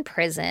David was in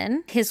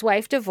prison, his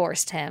wife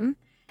divorced him.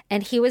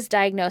 And he was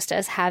diagnosed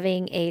as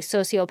having a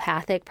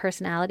sociopathic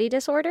personality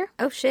disorder.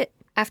 Oh, shit.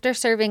 After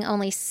serving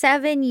only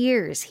 7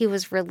 years, he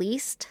was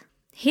released.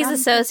 He's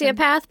a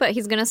sociopath, but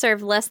he's going to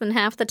serve less than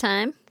half the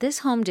time. This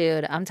home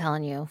dude, I'm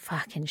telling you,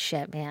 fucking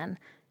shit, man.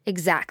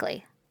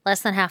 Exactly.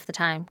 Less than half the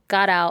time.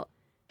 Got out.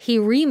 He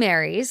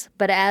remarries,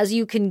 but as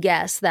you can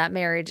guess, that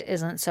marriage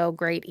isn't so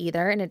great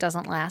either, and it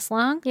doesn't last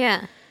long.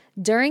 Yeah.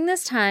 During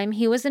this time,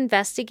 he was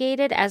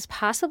investigated as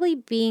possibly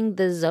being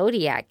the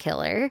Zodiac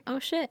killer, Oh,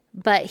 shit.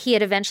 but he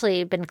had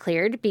eventually been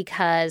cleared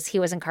because he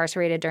was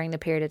incarcerated during the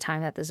period of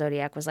time that the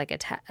Zodiac was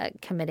like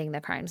committing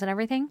the crimes and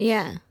everything.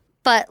 Yeah.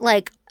 But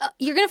like,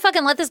 you're gonna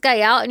fucking let this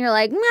guy out, and you're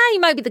like, nah, you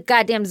might be the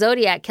goddamn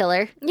Zodiac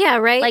killer. Yeah,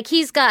 right? Like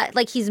he's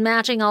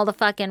matching all the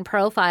fucking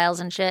profiles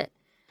and shit.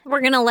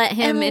 We're going to let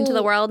him into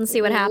the world and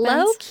see what happens.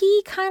 Low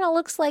key kind of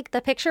looks like the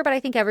picture, but I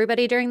think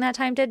everybody during that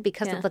time did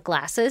because of the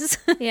glasses.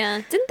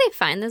 Yeah. Didn't they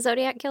find the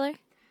Zodiac killer?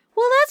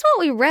 Well, that's what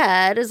we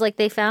read, is like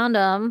they found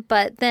him,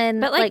 but then...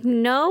 But like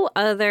no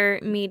other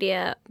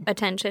media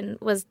attention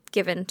was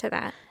given to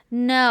that.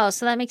 No,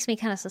 so that makes me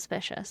kind of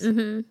suspicious.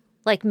 Mm-hmm.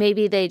 Like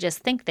maybe they just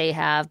think they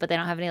have, but they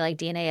don't have any like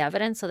DNA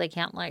evidence, so they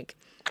can't like...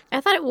 I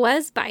thought it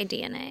was by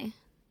DNA.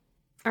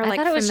 Or I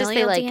thought it was just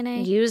they like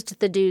DNA. used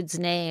the dude's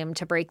name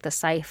to break the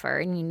cipher,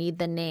 and you need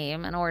the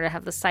name in order to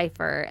have the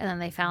cipher, and then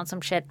they found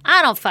some shit.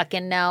 I don't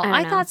fucking know.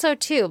 I thought so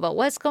too, but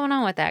what's going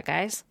on with that,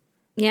 guys?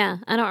 Yeah,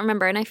 I don't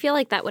remember. And I feel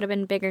like that would have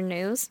been bigger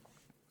news.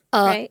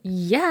 Right?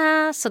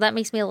 Yeah, so that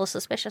makes me a little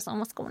suspicious on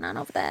what's going on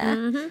over there.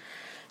 Mm-hmm.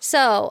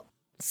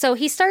 So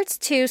he starts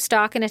to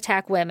stalk and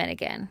attack women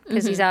again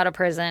because he's out of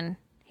prison.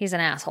 He's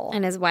an asshole.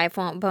 And his wife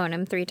won't bone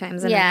him 3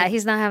 times a night. Yeah,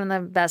 he's not having the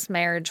best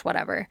marriage,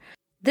 whatever.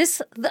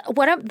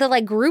 The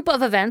like group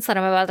of events that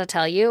I'm about to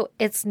tell you,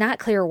 it's not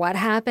clear what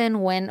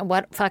happened, when,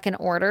 what fucking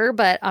order,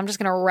 but I'm just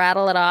going to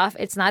rattle it off.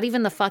 It's not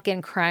even the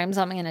fucking crimes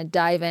I'm going to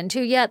dive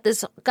into yet.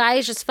 This guy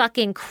is just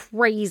fucking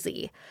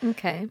crazy.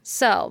 Okay.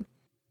 So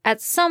at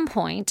some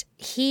point,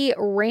 he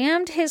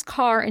rammed his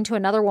car into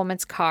another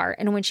woman's car,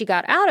 and when she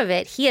got out of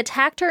it, he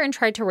attacked her and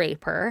tried to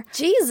rape her.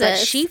 Jesus. But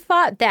she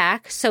fought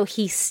back, so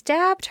he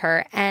stabbed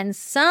her, and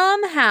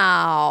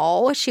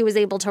somehow she was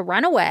able to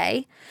run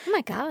away. Oh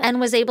my God.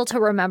 And was able to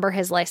remember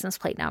his license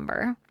plate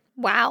number.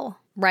 Wow.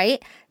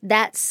 Right?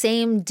 That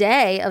same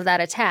day of that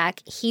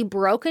attack, he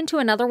broke into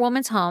another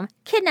woman's home,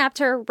 kidnapped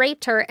her,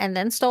 raped her, and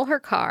then stole her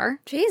car.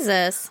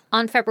 Jesus.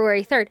 On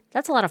February 3rd.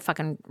 That's a lot of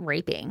fucking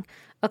raping.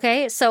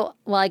 Okay, so,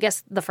 well, I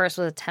guess the first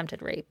was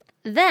attempted rape.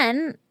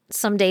 Then,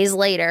 some days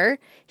later,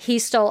 he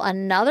stole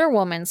another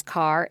woman's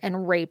car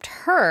and raped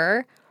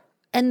her,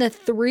 and the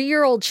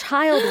 3-year-old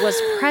child was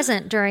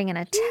present during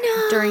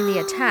during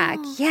the attack.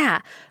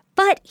 Yeah,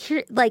 but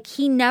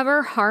he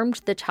never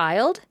harmed the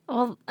child.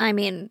 Well, I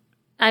mean,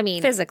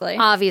 physically.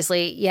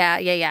 Obviously,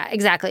 yeah,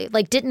 exactly.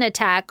 Like, didn't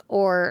attack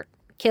or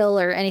kill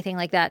or anything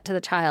like that to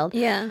the child.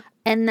 Yeah.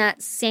 And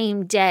that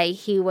same day,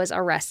 he was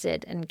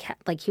arrested and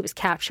he was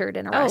captured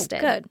and arrested.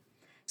 Oh, good.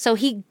 So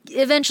he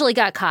eventually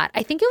got caught.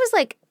 I think it was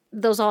like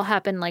those all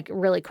happened like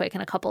really quick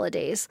in a couple of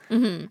days.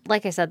 Mm-hmm.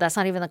 Like I said, that's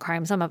not even the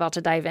crimes I'm about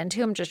to dive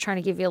into. I'm just trying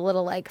to give you a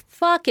little like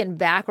fucking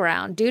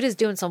background. Dude is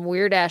doing some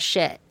weird ass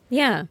shit.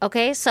 Yeah.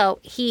 Okay, so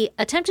he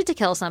attempted to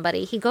kill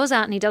somebody. He goes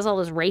out and he does all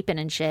this raping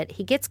and shit.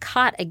 He gets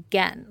caught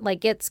again, like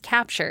gets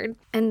captured.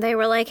 And they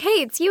were like,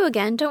 hey, it's you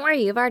again. Don't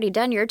worry, you've already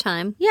done your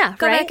time. Yeah,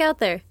 Go back out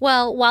there.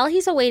 Well, while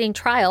he's awaiting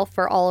trial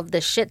for all of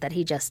this shit that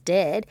he just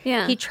did,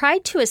 he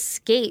tried to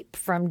escape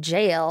from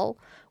jail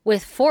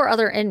with 4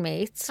 other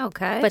inmates.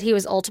 Okay. But he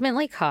was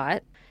ultimately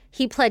caught.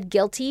 He pled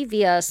guilty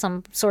via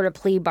some sort of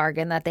plea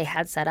bargain that they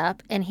had set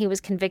up, and he was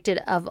convicted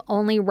of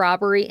only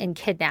robbery and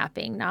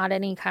kidnapping, not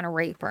any kind of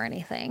rape or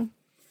anything.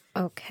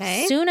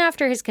 Okay. Soon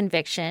after his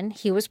conviction,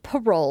 he was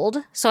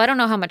paroled, so I don't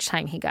know how much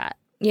time he got.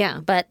 Yeah.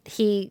 But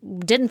he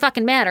didn't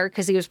fucking matter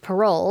because he was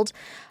paroled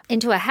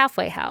into a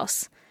halfway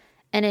house.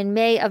 And in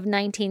May of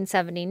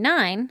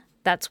 1979,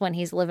 that's when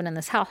he's living in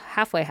this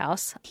halfway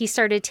house, he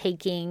started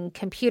taking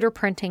computer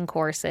printing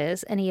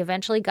courses, and he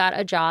eventually got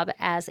a job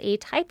as a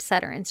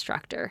typesetter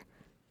instructor.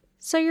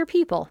 So you're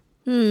people.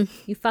 You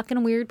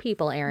fucking weird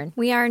people, Aaron.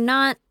 We are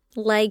not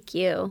like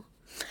you.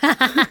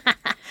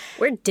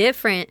 We're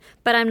different,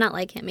 but I'm not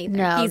like him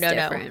either. He's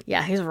different. No.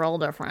 Yeah, he's real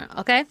different.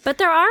 Okay. But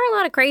there are a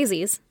lot of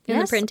crazies in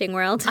the printing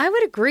world. I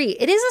would agree.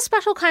 It is a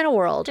special kind of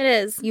world. It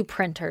is. You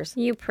printers.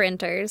 You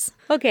printers.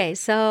 Okay,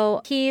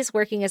 so he's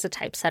working as a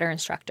typesetter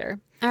instructor.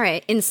 All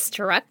right.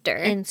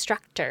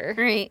 Instructor.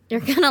 All right. You're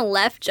going to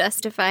left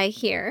justify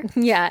here.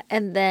 Yeah.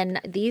 And then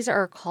these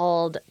are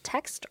called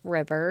text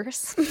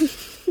rivers.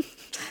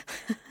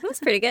 That's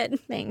pretty good.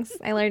 Thanks.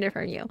 I learned it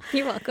from you.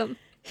 You're welcome.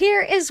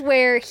 Here is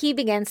where he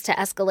begins to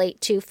escalate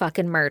to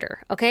fucking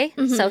murder, okay?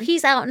 Mm-hmm. So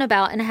he's out and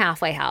about in a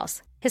halfway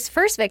house. His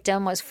first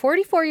victim was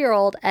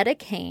 44-year-old Etta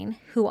Kane,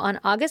 who on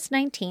August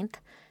 19th,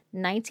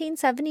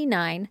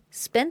 1979,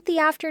 spent the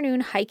afternoon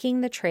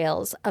hiking the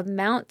trails of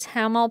Mount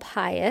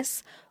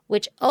Tamalpais,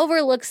 which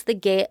overlooks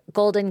the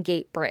Golden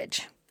Gate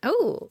Bridge.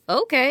 Oh,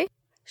 okay.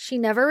 She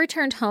never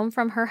returned home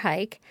from her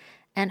hike,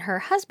 and her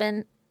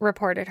husband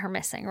reported her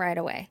missing right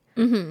away.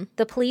 Mm-hmm.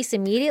 The police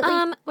immediately...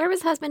 Where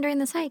was husband during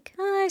this hike?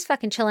 He's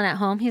fucking chilling at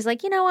home. He's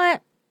like, you know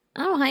what?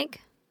 I don't hike.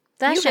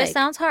 That You shit hike.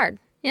 sounds hard.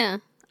 Yeah.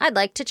 I'd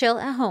like to chill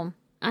at home.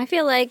 I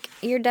feel like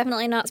you're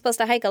definitely not supposed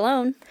to hike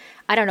alone.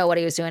 I don't know what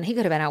he was doing. He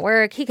could have been at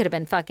work. He could have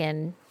been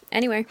fucking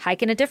Anywhere.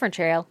 hiking a different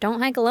trail. Don't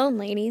hike alone,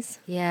 ladies.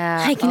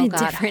 Yeah. Hiking Oh, a God,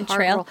 different hard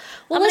trail. roll.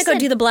 I'm going to go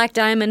do the Black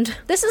Diamond.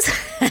 This is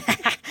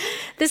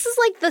this is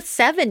like the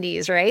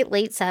 70s, right?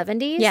 Late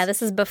 70s? Yeah,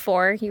 this is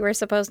before you were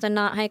supposed to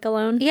not hike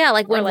alone. Yeah,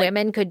 like when like-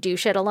 women could do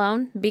shit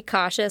alone. Be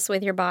cautious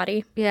with your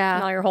body. Yeah.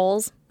 And all your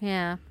holes.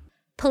 Yeah.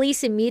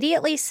 Police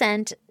immediately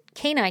sent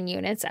canine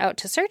units out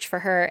to search for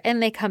her,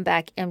 and they come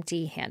back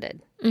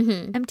empty-handed.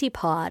 Mm-hmm. Empty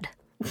pod.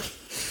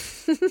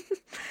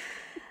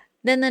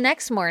 Then the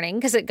next morning,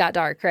 because it got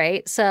dark,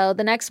 right? So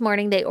the next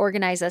morning, they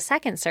organize a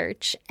second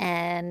search,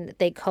 and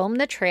they comb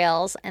the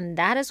trails, and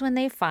that is when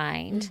they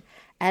find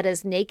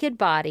Etta's naked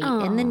body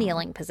in the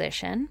kneeling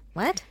position.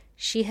 What?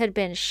 She had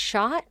been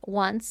shot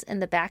once in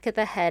the back of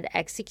the head,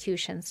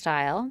 execution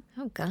style.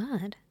 Oh,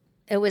 God.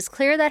 It was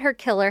clear that her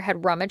killer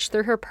had rummaged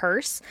through her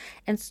purse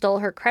and stole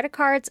her credit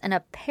cards and a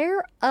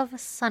pair of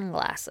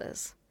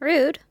sunglasses.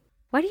 Rude.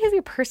 Why do you have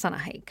your purse on a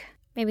hike?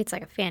 Maybe it's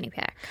like a fanny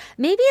pack.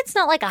 Maybe it's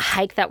not like a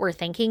hike that we're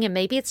thinking, and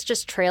maybe it's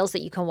just trails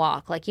that you can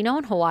walk. Like, you know,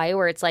 in Hawaii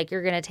where it's like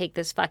you're going to take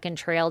this fucking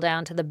trail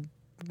down to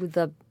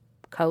the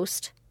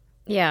coast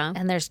Yeah.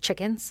 and there's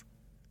chickens.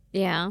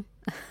 Yeah.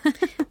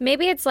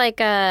 Maybe it's like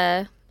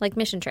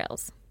mission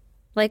trails.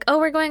 Like, oh,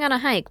 we're going on a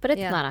hike, but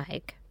it's not a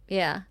hike.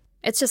 Yeah.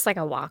 It's just like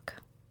a walk.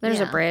 There's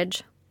a Yeah.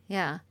 bridge.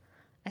 Yeah.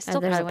 I still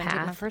there's probably a wouldn't take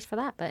my path. purse for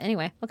that, but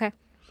anyway, okay.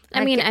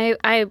 I mean,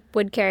 I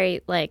would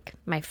carry like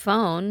my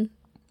phone,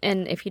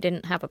 and if you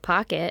didn't have a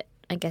pocket,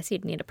 I guess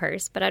you'd need a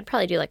purse, but I'd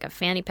probably do like a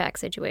fanny pack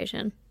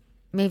situation.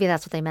 Maybe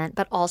that's what they meant.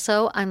 But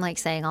also, I'm like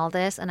saying all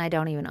this, and I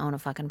don't even own a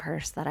fucking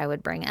purse that I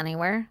would bring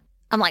anywhere.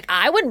 I'm like,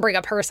 I wouldn't bring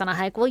a purse on a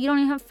hike. Well, you don't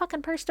even have a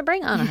fucking purse to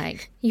bring on a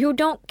hike. You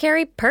don't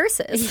carry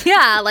purses.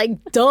 Yeah,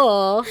 like,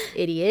 duh,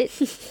 idiot.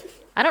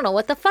 I don't know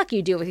what the fuck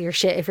you do with your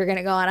shit if you're going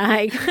to go on a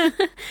hike.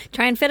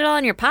 Try and fit it all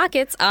in your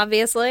pockets,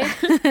 obviously.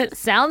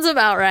 Sounds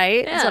about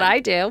right. That's Yeah. what I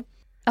do.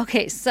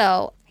 Okay,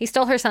 so he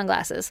stole her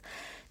sunglasses.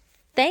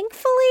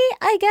 Thankfully,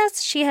 I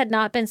guess she had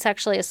not been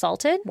sexually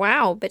assaulted.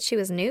 Wow, but she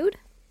was nude?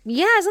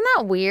 Yeah, isn't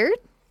that weird?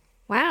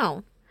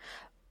 Wow.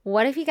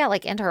 What if he got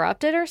like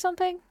interrupted or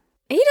something?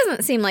 He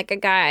doesn't seem like a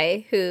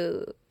guy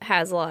who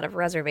has a lot of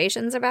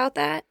reservations about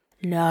that.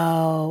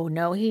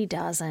 No, he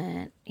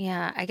doesn't.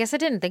 Yeah, I guess I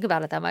didn't think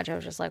about it that much. I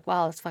was just like,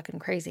 wow, that's fucking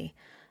crazy.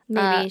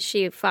 Maybe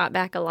she fought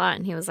back a lot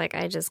and he was like,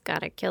 I just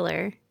gotta kill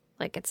her.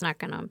 Like, it's not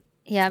gonna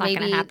Yeah, not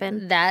maybe gonna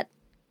happen. that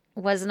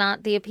was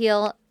not the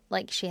appeal.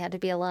 Like, she had to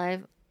be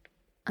alive.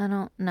 I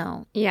don't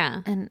know.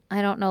 Yeah. And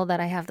I don't know that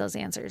I have those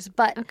answers.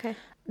 But Okay.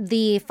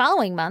 the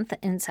following month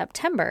in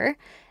September,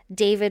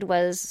 David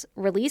was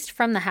released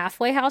from the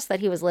halfway house that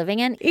he was living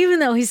in, even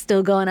though he's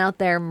still going out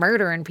there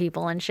murdering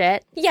people and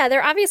shit. Yeah,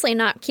 they're obviously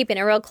not keeping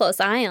a real close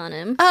eye on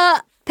him.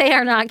 They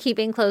are not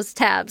keeping close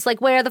tabs. Like,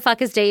 where the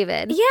fuck is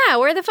David? Yeah,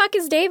 where the fuck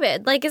is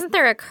David? Like, isn't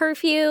there a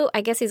curfew?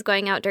 I guess he's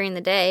going out during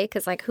the day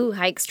because, like, who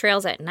hikes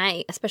trails at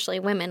night, especially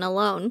women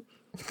alone?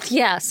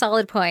 Yeah,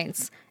 solid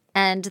points.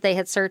 And they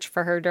had searched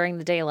for her during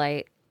the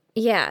daylight.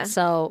 Yeah.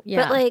 So,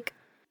 yeah. But, like,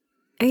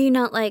 are you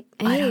not like,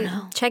 hey, I don't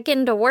know. check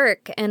into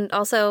work and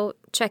also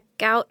check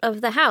out of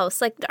the house?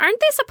 Like, aren't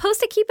they supposed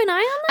to keep an eye on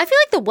them? I feel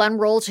like the one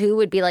rule, too,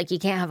 would be like, you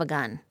can't have a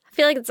gun. I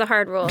feel like it's a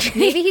hard rule.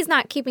 Maybe he's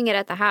not keeping it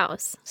at the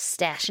house.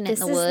 Stashing it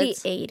This in the woods.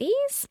 is the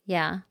 80s?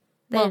 Yeah.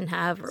 They Well, didn't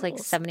have It's rules. like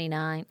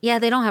 79. Yeah,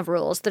 they don't have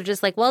rules. They're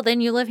just like, well,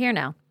 then you live here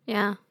now.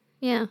 Yeah.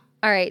 Yeah.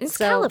 All right, It's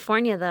so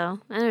California, though.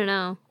 I don't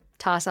know.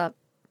 toss up.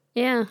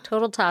 Yeah.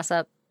 Total toss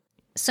up.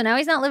 So now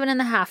he's not living in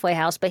the halfway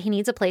house, but he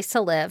needs a place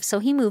to live. So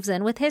he moves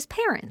in with his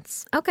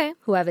parents, Okay.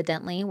 who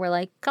evidently were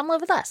like, come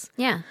live with us.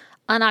 Yeah.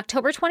 On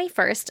October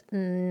 21st,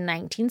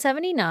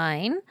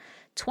 1979,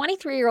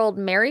 23-year-old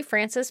Mary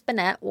Frances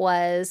Bennett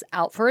was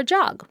out for a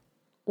jog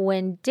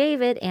when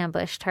David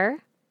ambushed her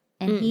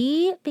and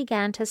he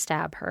began to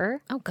stab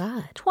her Oh,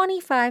 God.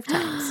 25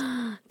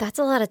 times. That's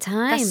a lot of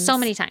time. That's so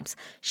many times.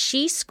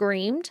 She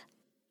screamed,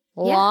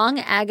 long,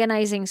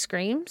 agonizing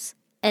screams,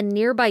 and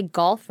nearby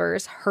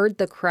golfers heard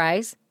the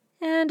cries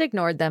and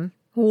ignored them.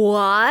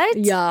 What?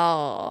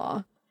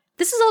 Yeah.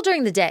 This is all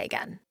during the day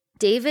again.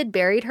 David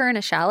buried her in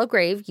a shallow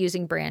grave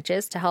using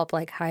branches to help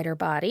like hide her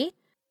body.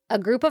 A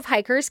group of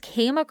hikers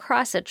came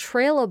across a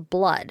trail of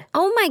blood,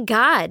 Oh, my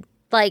God.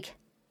 like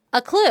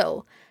a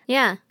clue.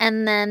 Yeah.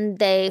 And then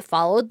they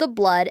followed the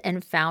blood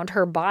and found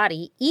her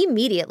body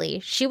immediately.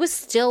 She was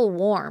still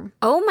warm,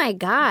 Oh, my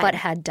God. but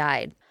had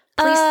died.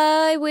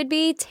 I would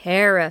be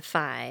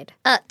terrified.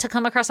 To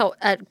come across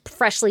a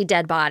freshly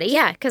dead body.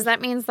 Yeah, because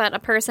that means that a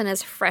person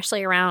is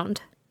freshly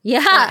around Yeah.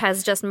 that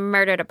has just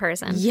murdered a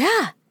person.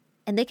 Yeah.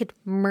 And they could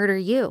murder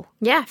you.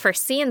 Yeah, for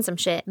seeing some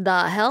shit.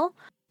 The hell?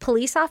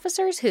 Police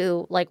officers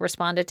who like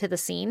responded to the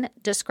scene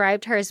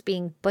described her as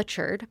being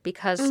butchered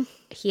because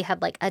he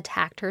had like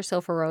attacked her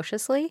so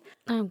ferociously.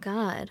 Oh,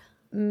 God.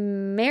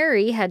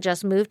 Mary had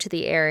just moved to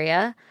the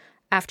area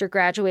after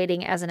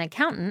graduating as an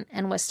accountant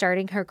and was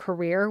starting her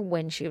career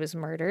when she was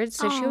murdered.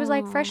 So she was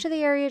like fresh to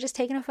the area, just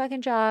taking a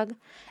fucking jog.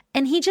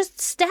 And he just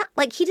stabbed,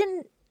 like he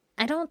didn't,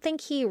 I don't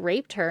think he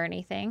raped her or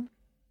anything.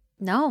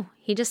 No,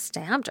 he just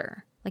stabbed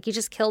her. Like, he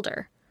just killed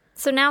her.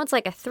 So now it's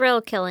like a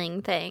thrill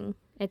killing thing.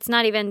 It's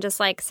not even just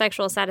like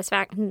sexual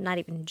satisfaction. Not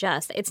even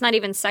just. It's not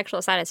even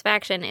sexual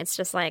satisfaction. It's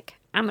just like,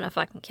 I'm going to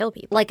fucking kill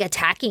people. Like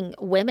attacking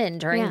women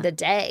during the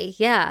day.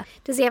 Yeah.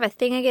 Does he have a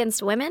thing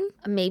against women?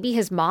 Maybe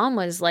his mom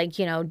was like,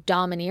 you know,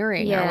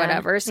 domineering or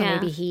whatever. So Yeah.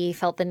 maybe he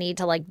felt the need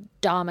to like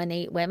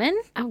dominate women.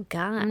 Oh,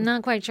 God. I'm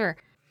not quite sure.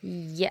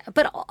 Yeah.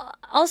 But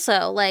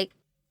also, like,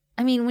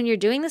 I mean, when you're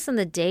doing this in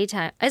the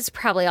daytime, it's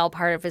probably all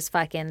part of his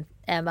fucking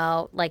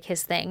MO, like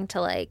his thing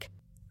to like,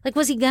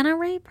 was he gonna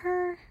rape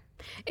her?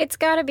 It's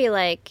got to be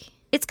like...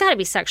 It's got to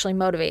be sexually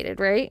motivated,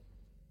 right?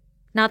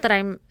 Not that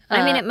I'm...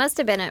 I mean, it must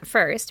have been at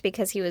first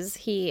because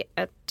he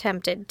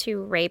attempted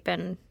to rape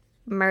and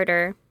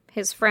murder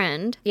his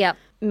friend. Yep.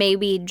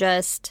 Maybe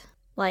just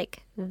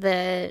like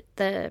the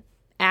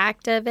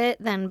act of it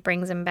then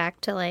brings him back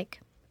to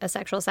like a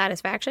sexual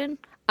satisfaction.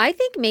 I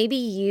think maybe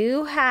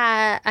you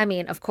had... I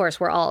mean, of course,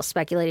 we're all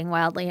speculating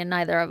wildly and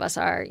neither of us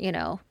are, you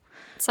know...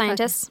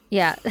 Scientists.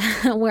 Yeah,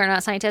 we're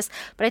not scientists.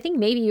 But I think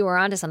maybe you were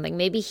onto something.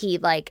 Maybe he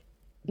like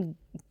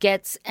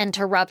gets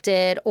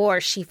interrupted or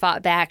she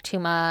fought back too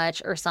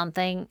much or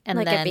something. And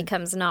Like then it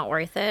becomes not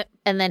worth it.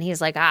 and then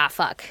he's like, ah,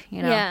 fuck,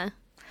 you know? Yeah.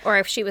 Or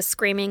if she was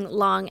screaming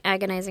long,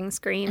 agonizing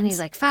screams. And he's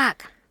like,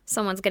 fuck,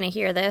 someone's going to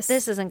hear this.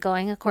 this isn't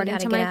going according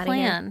gotta to get my outta here.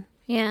 plan.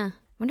 Yeah.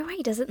 Wonder why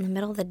he does it in the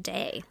middle of the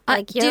day.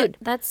 Dude,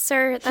 That's He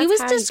was how you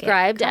get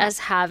described caught. as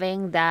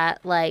having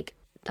that like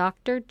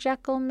Dr.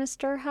 Jekyll,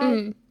 Mr.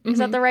 Hyde. Is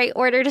that the right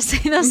order to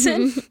say those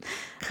in?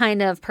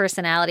 Kind of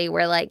personality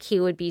where like he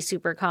would be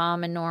super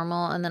calm and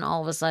normal and then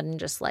all of a sudden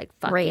just like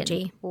fucking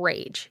Ragey.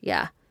 rage.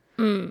 Yeah.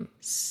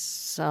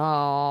 So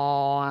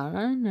I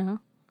don't know.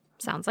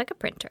 Sounds like a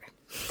printer.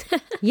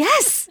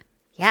 Yes.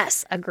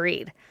 Yes.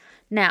 Agreed.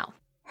 Now,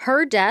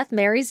 her death,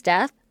 Mary's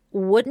death,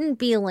 wouldn't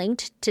be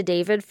linked to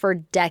David for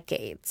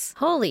decades.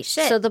 Holy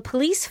shit. So the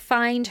police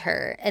find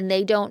her and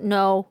they don't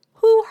know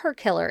who her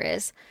killer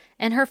is.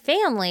 And her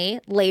family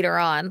later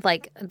on,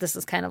 like this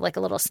is kind of like a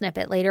little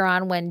snippet later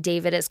on when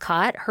David is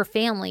caught, her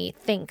family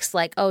thinks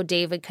like, oh,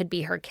 David could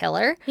be her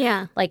killer.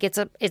 Yeah. Like it's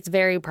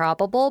very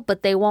probable,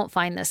 but they won't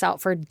find this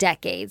out for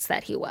decades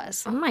that he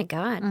was. Oh my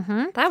God.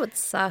 That would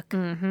suck.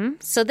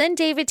 So then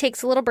David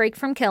takes a little break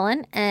from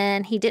killing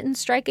and he didn't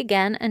strike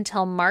again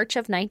until March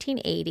of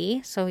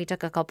 1980. So he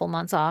took a couple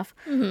months off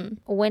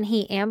when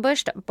he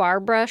ambushed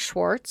Barbara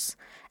Schwartz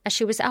as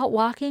she was out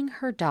walking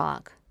her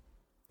dog.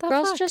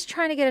 Girl's just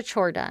trying to get a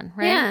chore done,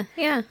 right? Yeah,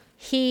 yeah.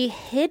 He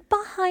hid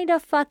behind a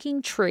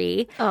fucking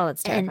tree. Oh,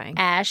 that's terrifying. And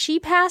as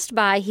she passed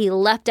by, he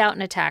leapt out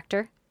and attacked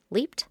her.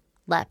 Leapt.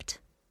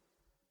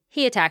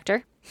 He attacked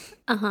her.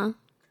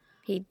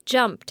 He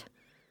jumped.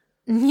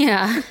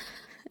 Yeah.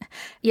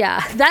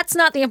 Yeah, that's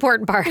not the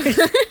important part.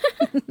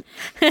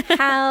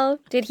 How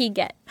did he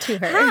get to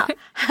her?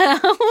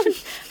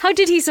 How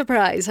did he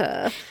surprise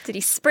her? Did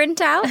he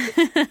sprint out?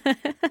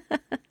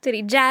 Did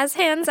he jazz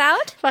hands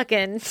out?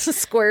 Fucking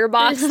square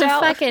boxed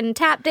out. Fucking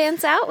tap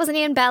dance out? Wasn't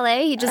he in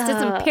ballet? He just did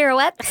some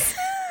pirouettes.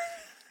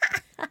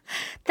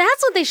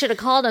 That's what they should have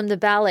called him, the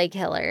ballet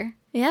killer.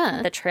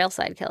 Yeah. The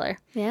trailside killer.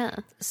 Yeah.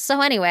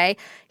 So anyway,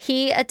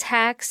 he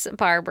attacks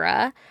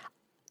Barbara,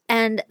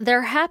 and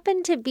there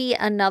happened to be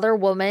another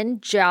woman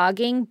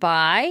jogging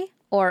by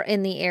or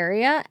in the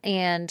area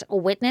and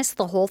witnessed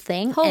the whole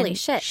thing. Holy and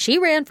shit. She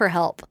ran for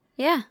help.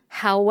 Yeah.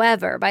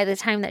 However, by the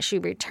time that she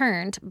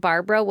returned,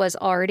 Barbara was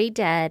already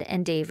dead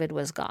and David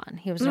was gone.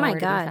 He was Oh my nowhere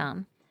to God. be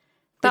found.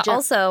 But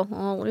also,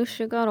 well, at least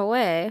she got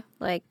away.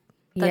 Like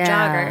the Yeah.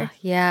 jogger.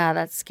 Yeah,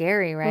 that's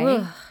scary, right?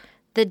 Ugh.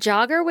 The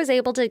jogger was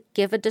able to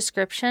give a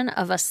description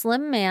of a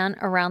slim man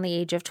around the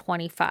age of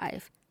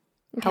 25.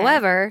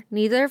 However,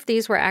 neither of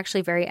these were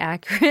actually very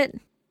accurate.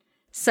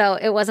 So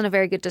it wasn't a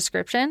very good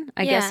description.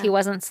 I guess Yeah. he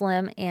wasn't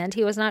slim and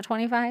he was not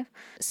 25.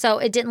 So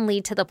it didn't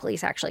lead to the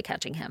police actually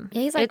catching him.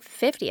 Yeah, he's like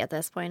 50 at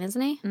this point,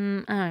 isn't he? I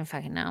don't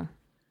fucking know.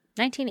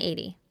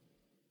 1980.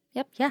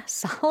 Yep. Yeah,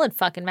 solid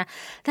fucking math.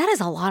 That is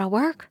a lot of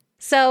work.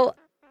 So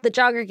the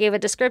jogger gave a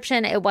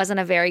description. It wasn't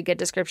a very good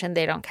description.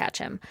 They don't catch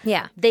him.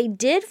 Yeah. They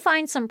did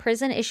find some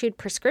prison-issued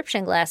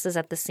prescription glasses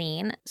at the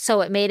scene, so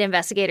it made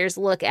investigators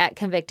look at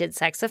convicted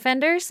sex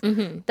offenders,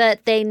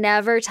 but they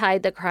never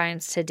tied the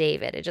crimes to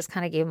David. It just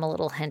kind of gave them a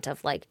little hint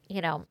of like,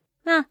 you know,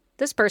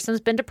 this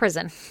person's been to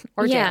prison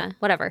or jail, Yeah.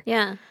 whatever.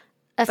 Yeah.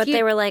 But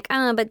they were like,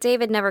 but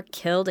David never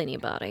killed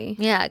anybody.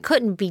 Yeah, it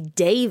couldn't be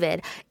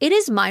David. It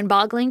is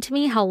mind-boggling to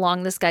me how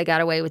long this guy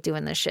got away with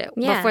doing this shit.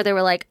 Yeah. Before they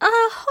were like,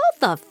 hold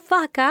the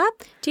fuck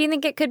up. Do you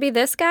think it could be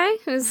this guy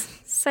who's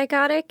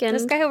psychotic and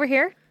This guy over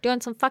here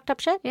doing some fucked up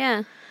shit?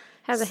 yeah,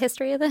 has a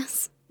history of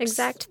this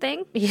exact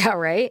thing? Yeah,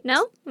 right?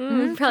 No?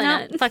 Probably No,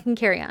 not. fucking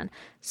carry on.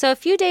 So a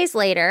few days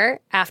later,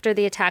 after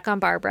the attack on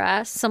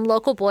Barbara, some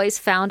local boys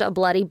found a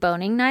bloody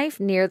boning knife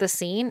near the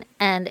scene,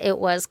 and it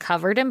was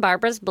covered in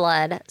Barbara's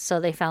blood, so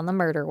they found the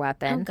murder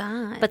weapon. Oh,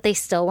 God. But they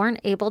still weren't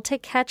able to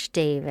catch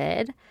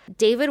David.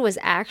 David was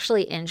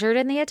actually injured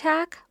in the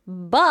attack,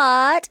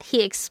 but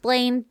he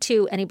explained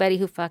to anybody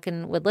who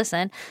fucking would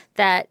listen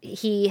that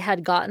he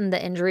had gotten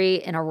the injury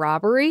in a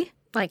robbery.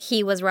 Like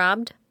he was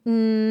robbed?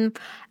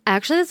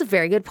 Actually, that's a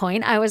very good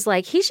point. I was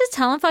like, he's just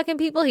telling fucking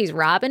people he's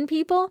robbing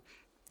people.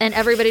 And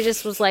everybody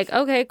just was like,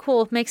 okay,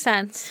 cool. Makes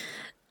sense.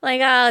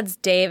 Like, oh, it's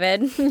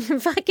David.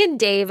 Fucking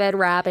David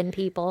robbing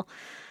people.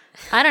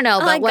 I don't know.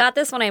 Oh, but I got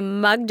this when I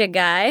mugged a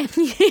guy.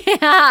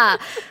 Yeah.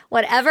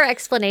 Whatever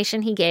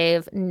explanation he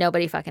gave,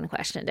 nobody fucking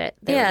questioned it.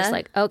 They were Yeah. just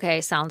like, okay,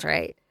 sounds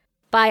right.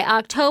 By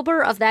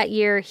October of that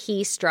year,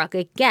 he struck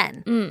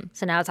again.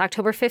 So now it's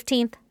October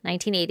 15th,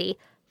 1980.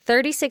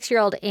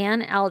 36-year-old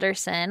Ann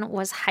Alderson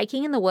was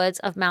hiking in the woods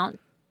of Mount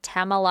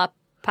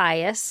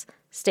Tamalpais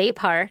State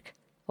Park,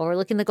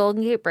 overlooking the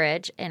Golden Gate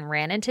Bridge, and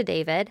ran into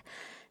David.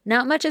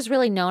 Not much is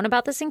really known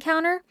about this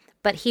encounter,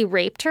 but he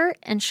raped her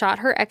and shot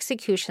her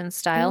execution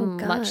style,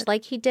 much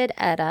like he did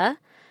Etta.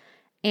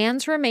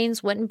 Ann's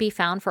remains wouldn't be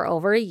found for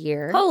over a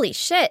year. Holy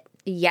shit.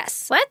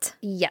 Yes. What?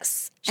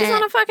 Yes. She's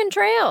on a fucking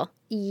trail.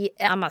 Yeah.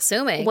 I'm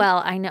assuming.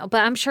 Well, I know,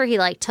 but I'm sure he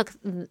like took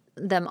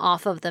them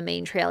off of the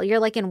main trail. You're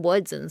like in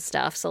woods and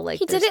stuff, so like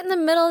he did it in the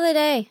middle of the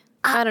day.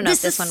 I don't know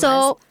if this one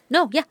was.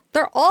 No, yeah,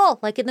 they're all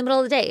like in the middle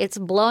of the day. It's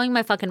blowing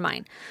my fucking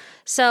mind.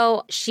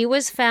 So she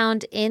was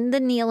found in the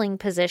kneeling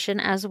position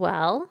as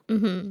well.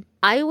 Mm-hmm.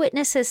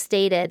 Eyewitnesses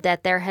stated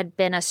that there had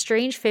been a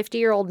strange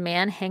 50-year-old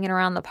man hanging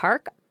around the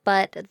park,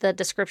 but the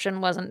description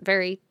wasn't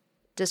very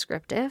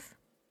descriptive.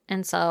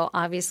 And so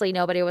obviously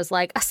nobody was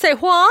like, I say,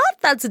 what?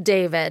 That's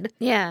David.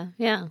 Yeah,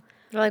 yeah.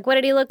 They're like, what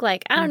did he look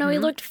like? I don't know. He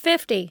looked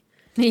 50.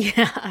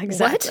 Yeah,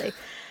 exactly. What?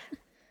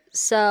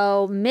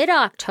 So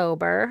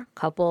mid-October,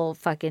 couple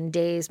fucking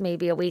days,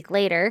 maybe a week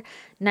later,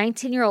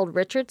 19-year-old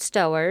Richard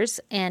Stowers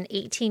and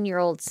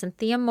 18-year-old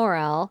Cynthia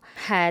Morrell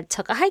had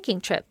took a hiking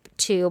trip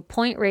to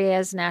Point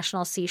Reyes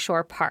National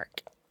Seashore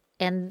Park,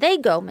 and they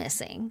go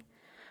missing.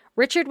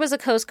 Richard was a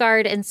Coast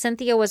Guard, and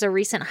Cynthia was a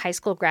recent high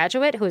school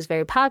graduate who was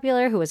very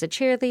popular, who was a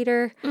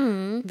cheerleader,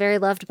 very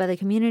loved by the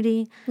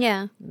community.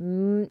 Yeah.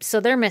 So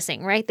they're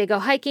missing, right? They go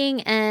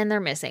hiking, and they're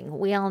missing.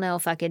 We all know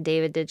fucking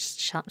David did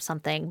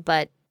something,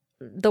 but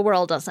the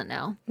world doesn't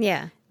know.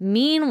 Yeah.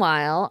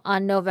 Meanwhile,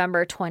 on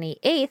November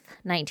 28th,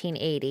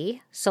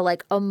 1980, so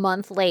like a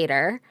month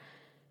later,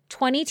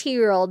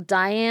 22-year-old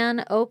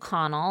Diane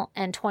O'Connell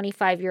and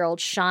 25-year-old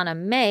Shauna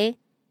May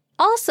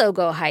also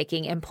go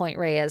hiking in Point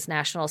Reyes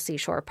National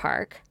Seashore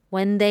Park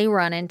when they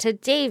run into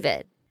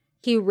David.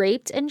 He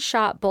raped and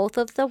shot both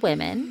of the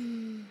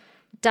women.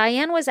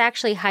 Diane was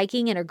actually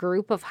hiking in a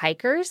group of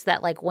hikers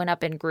that like went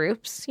up in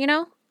groups, you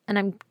know? And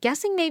I'm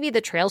guessing maybe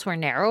the trails were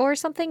narrow or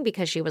something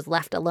because she was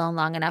left alone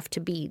long enough to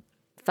be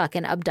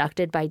fucking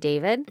abducted by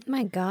David.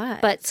 My God.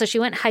 But so she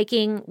went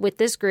hiking with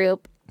this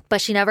group,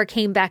 but she never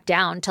came back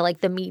down to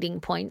like the meeting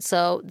point.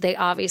 So they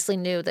obviously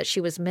knew that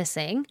she was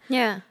missing.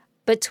 Yeah.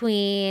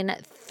 Between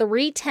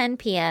 3:10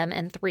 p.m.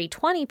 and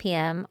 3:20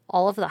 p.m.,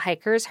 all of the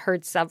hikers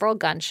heard several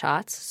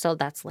gunshots. So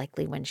that's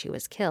likely when she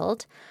was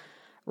killed.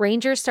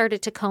 Rangers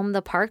started to comb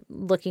the park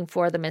looking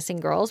for the missing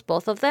girls,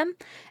 both of them,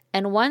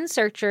 and one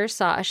searcher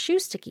saw a shoe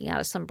sticking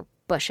out of some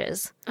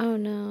bushes. Oh,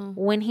 no.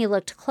 When he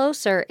looked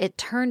closer, it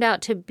turned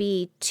out to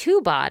be two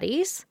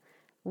bodies,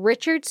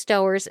 Richard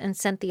Stowers and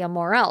Cynthia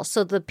Morrell,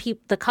 so the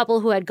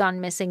couple who had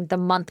gone missing the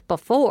month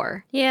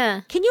before.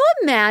 Yeah. Can you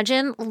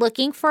imagine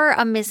looking for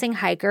a missing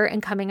hiker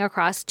and coming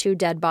across two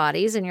dead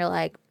bodies, and you're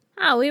like,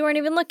 Oh, we weren't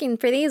even looking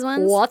for these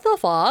ones. what the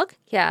fuck?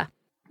 Yeah.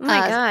 Oh,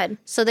 my God.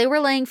 So they were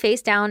laying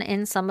face down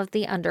in some of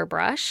the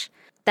underbrush.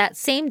 That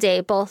same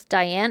day, both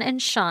Diane and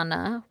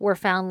Shauna were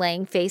found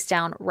laying face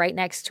down right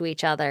next to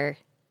each other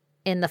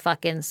in the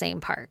fucking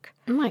same park.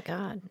 Oh, my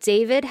God.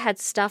 David had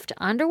stuffed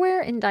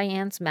underwear in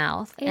Diane's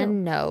mouth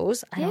and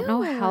nose. I don't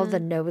know how the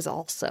nose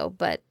also,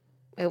 but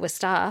it was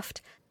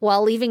stuffed,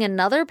 while leaving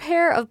another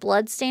pair of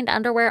blood-stained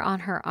underwear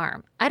on her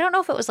arm. I don't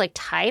know if it was like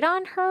tied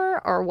on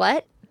her or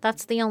what.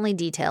 That's the only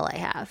detail I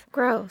have.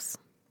 Gross.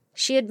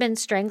 She had been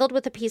strangled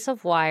with a piece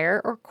of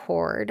wire or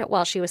cord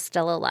while she was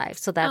still alive,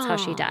 so that's how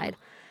she died.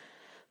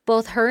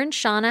 Both her and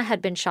Shauna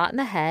had been shot in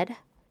the head.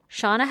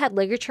 Shauna had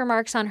ligature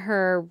marks on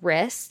her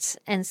wrists,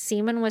 and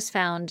semen was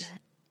found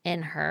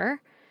in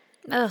her.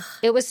 Ugh.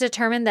 It was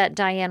determined that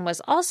Diane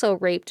was also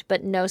raped,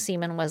 but no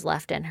semen was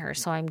left in her.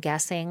 So I'm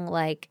guessing,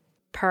 like,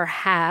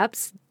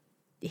 perhaps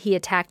he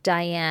attacked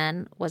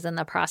Diane, was in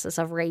the process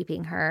of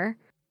raping her,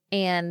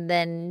 and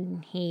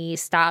then he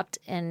stopped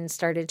and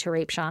started to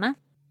rape Shauna.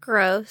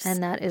 Gross.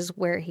 And that is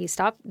where he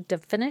stopped,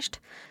 finished.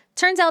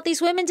 Turns out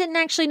these women didn't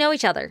actually know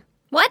each other.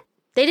 What?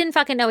 They didn't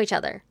fucking know each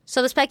other.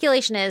 So the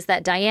speculation is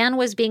that Diane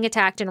was being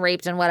attacked and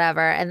raped and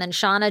whatever, and then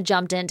Shauna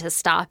jumped in to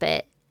stop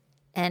it,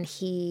 and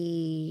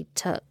he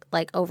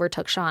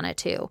overtook Shauna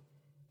too,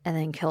 and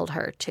then killed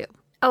her too.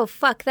 Oh,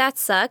 fuck. That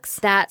sucks.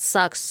 That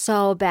sucks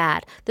so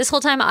bad. This whole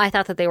time I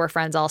thought that they were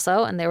friends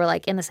also, and they were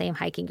like in the same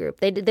hiking group.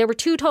 They were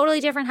two totally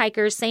different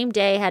hikers, same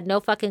day, had no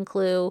fucking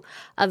clue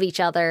of each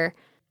other.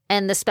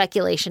 And the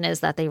speculation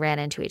is that they ran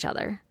into each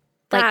other.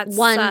 Like That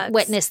one sucks.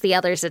 witnessed the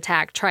other's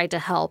attack, tried to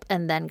help,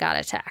 and then got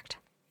attacked.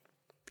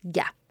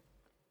 Yeah.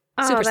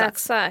 Oh, that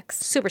sucks. sucks.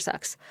 Super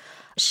sucks.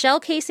 Shell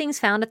casings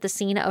found at the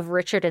scene of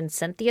Richard and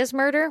Cynthia's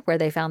murder, where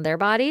they found their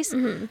bodies,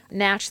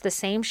 matched the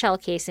same shell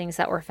casings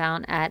that were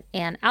found at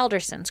Ann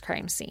Alderson's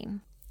crime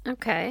scene.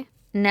 Okay.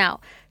 Now,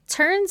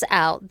 turns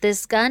out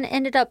this gun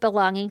ended up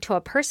belonging to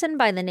a person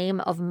by the name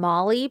of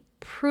Molly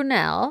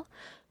Prunell,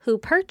 who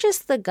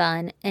purchased the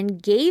gun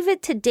and gave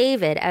it to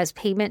David as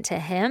payment to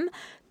him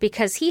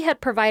because he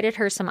had provided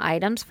her some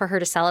items for her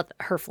to sell at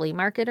her flea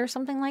market or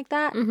something like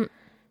that. Mm-hmm.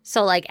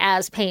 So, like,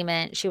 as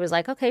payment, she was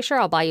like, okay, sure,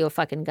 I'll buy you a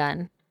fucking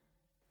gun.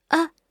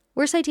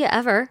 Worst idea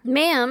ever.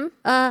 Ma'am,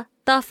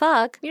 The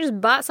fuck? you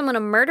just bought someone a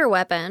murder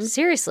weapon.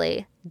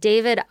 Seriously.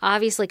 David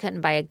obviously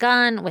couldn't buy a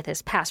gun with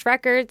his past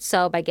record,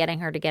 so by getting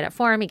her to get it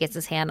for him, he gets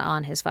his hand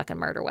on his fucking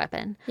murder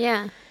weapon.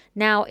 Yeah.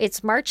 Now,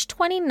 it's March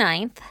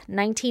 29th,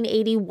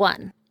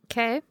 1981,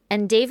 Okay.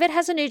 and David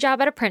has a new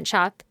job at a print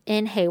shop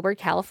in Hayward,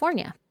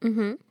 California.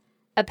 Mm-hmm.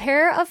 A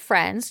pair of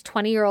friends,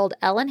 20-year-old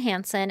Ellen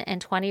Hansen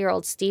and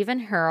 20-year-old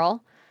Stephen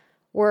Hurl,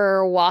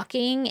 were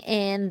walking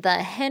in the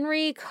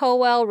Henry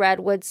Cowell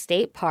Redwood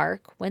State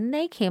Park when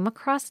they came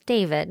across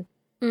David.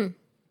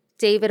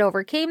 David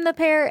overcame the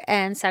pair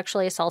and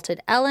sexually assaulted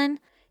Ellen.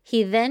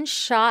 He then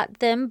shot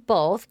them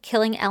both,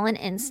 killing Ellen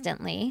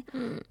instantly.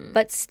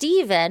 But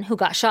Stephen, who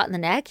got shot in the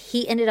neck,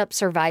 he ended up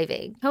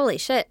surviving. Holy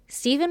shit.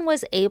 Stephen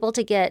was able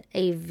to get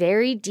a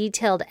very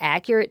detailed,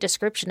 accurate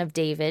description of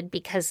David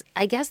because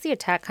I guess the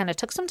attack kind of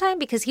took some time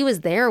because he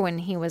was there when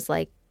he was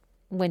like,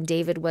 when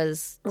David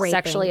was Raping.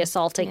 sexually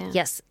assaulting, Yeah.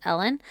 yes,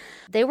 Ellen.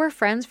 They were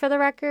friends for the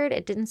record.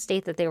 It didn't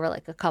state that they were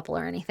like a couple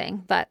or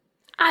anything, but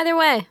Either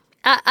way,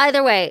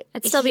 either way,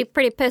 I'd still be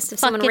pretty pissed if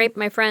someone fucking raped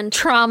my friend.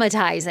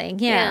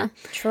 traumatizing. Yeah.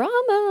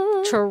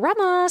 Trauma.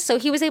 Trauma. So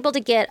he was able to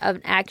get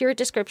an accurate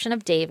description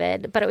of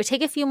David, but it would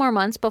take a few more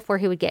months before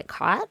he would get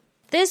caught. At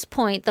this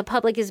point, the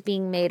public is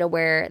being made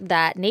aware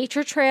that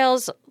nature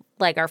trails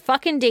like are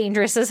fucking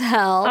dangerous as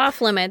hell.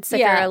 Off limits. If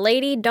Yeah. you're a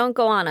lady, don't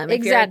go on them.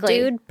 Exactly. If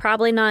you're a dude,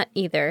 probably not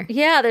either.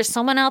 Yeah, there's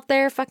someone out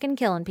there fucking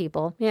killing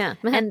people. Yeah.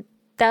 And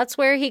that's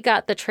where he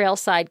got the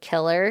Trailside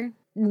Killer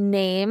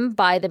name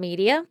by the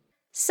media.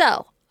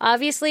 So,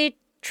 obviously,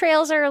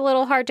 trails are a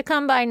little hard to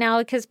come by now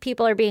because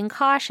people are being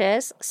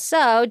cautious.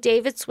 So,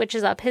 David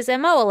switches up his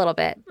MO a little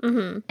bit.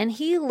 Mm-hmm. And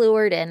he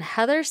lured in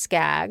Heather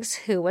Skaggs,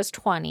 who was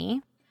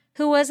 20,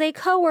 who was a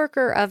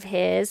coworker of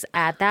his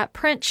at that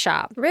print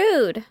shop.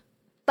 Rude.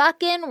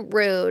 Fucking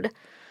rude.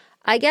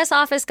 I guess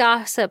office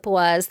gossip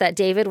was that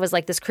David was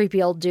like this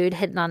creepy old dude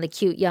hitting on the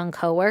cute young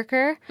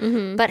coworker.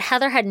 But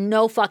Heather had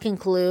no fucking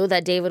clue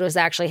that David was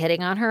actually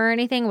hitting on her or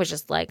anything. Was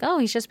just like, oh,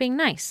 he's just being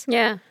nice.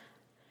 Yeah.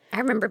 I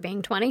remember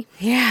being 20.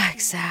 Yeah,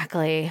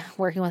 exactly.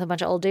 Working with a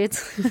bunch of old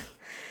dudes.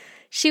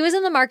 She was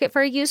in the market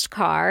for a used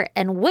car.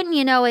 And wouldn't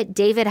you know it,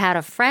 David had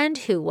a friend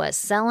who was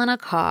selling a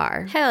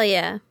car. Hell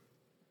yeah.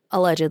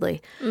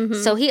 Allegedly.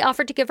 So he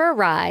offered to give her a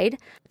ride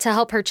to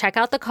help her check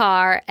out the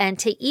car and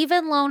to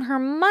even loan her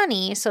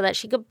money so that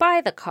she could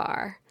buy the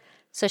car.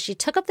 So she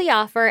took up the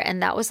offer,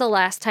 and that was the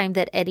last time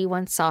that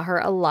anyone saw her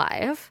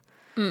alive.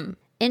 In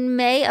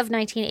May of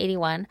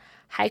 1981,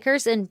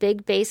 hikers in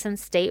Big Basin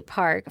State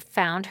Park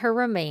found her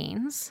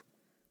remains.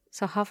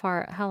 So how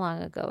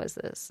long ago is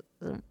this?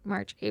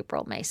 March,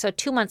 April, May. So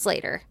 2 months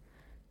later.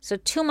 So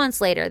 2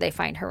 months later, they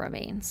find her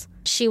remains.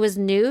 She was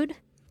nude.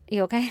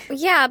 You okay?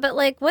 Yeah, but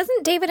like,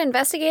 wasn't David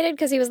investigated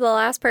because he was the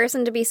last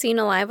person to be seen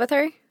alive with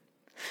her?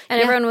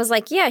 And everyone was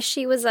like, yeah,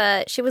 she was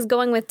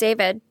going with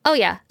David Oh,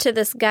 yeah. to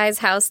this guy's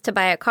house to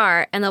buy a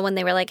car. And then when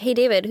they were like, hey,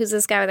 David, who's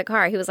this guy with a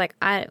car? He was like,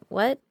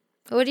 what?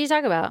 What are you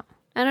talking about?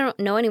 I don't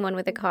know anyone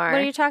with a car.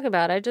 What are you talking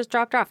about? I just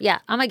dropped her off. Yeah,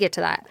 I'm going to get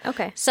to that.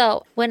 Okay.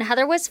 So when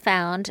Heather was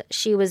found,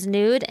 she was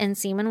nude and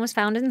semen was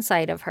found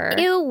inside of her.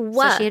 Ew.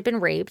 So she had been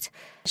raped.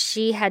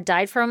 She had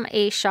died from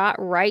a shot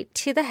right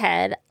to the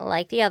head,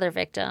 like the other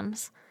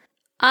victims.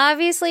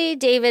 Obviously,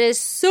 David is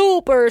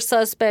super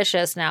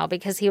suspicious now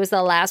because he was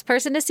the last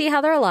person to see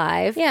Heather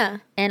alive. Yeah.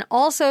 And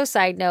also,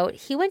 side note,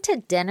 he went to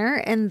dinner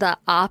in the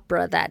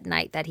opera that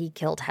night that he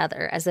killed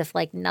Heather, as if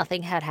like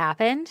nothing had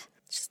happened.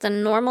 Just a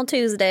normal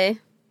Tuesday.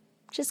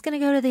 Just gonna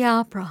go to the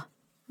opera.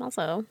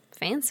 Also,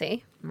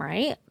 fancy.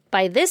 Right?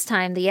 By this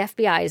time, the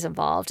FBI is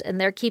involved,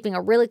 and they're keeping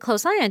a really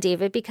close eye on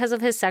David because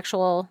of his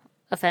sexual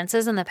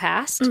offenses in the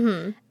past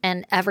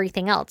and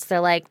everything else. They're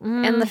like,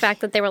 And the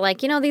fact that they were like,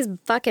 these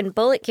fucking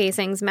bullet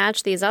casings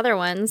match these other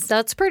ones.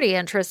 that's pretty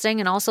interesting.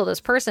 And also, this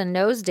person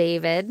knows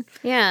David.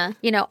 Yeah.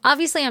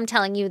 Obviously, I'm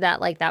telling you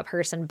that like that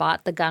person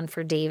bought the gun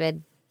for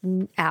David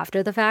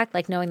after the fact,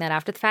 like knowing that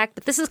after the fact.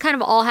 But this is kind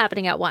of all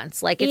happening at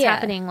once. Like it's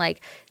happening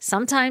like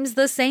sometimes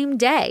the same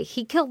day.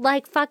 He killed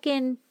like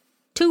fucking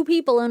 2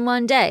 people in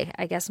one day,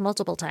 I guess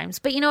multiple times.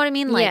 But you know what I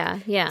mean? Like,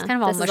 yeah. it's kind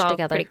of all This is mushed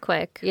together. pretty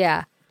quick.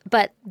 Yeah.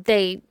 But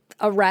they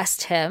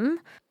arrest him.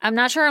 I'm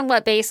not sure on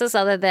what basis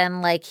other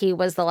than like he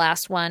was the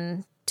last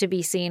one to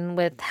be seen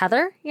with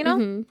Heather,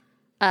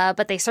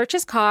 But they search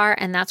his car,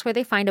 and that's where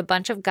they find a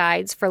bunch of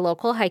guides for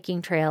local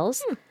hiking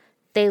trails.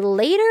 They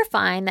later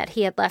find that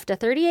he had left a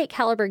 .38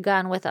 caliber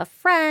gun with a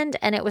friend,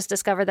 and it was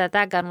discovered that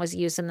that gun was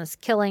used in the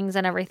killings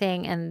and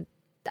everything. And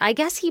I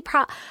guess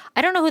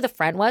I don't know who the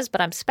friend was,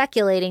 but I'm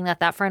speculating that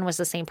that friend was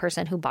the same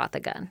person who bought the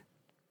gun.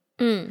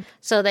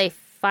 So they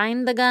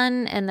find the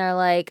gun, and they're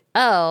like,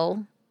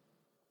 oh,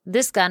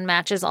 this gun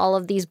matches all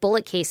of these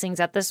bullet casings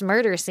at this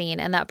murder scene.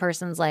 And that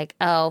person's like,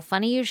 oh,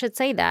 funny you should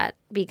say that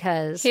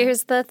because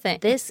Here's the thing.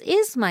 this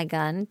is my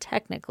gun,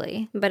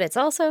 technically. But it's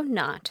also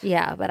not.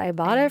 Yeah, but I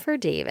bought it for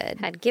David.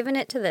 Had given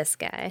it to this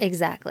guy.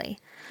 Exactly.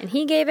 And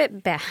he gave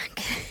it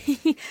back.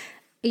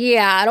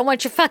 Yeah, I don't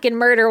want your fucking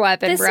murder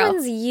weapon, This bro.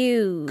 one's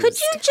used. Could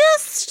you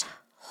just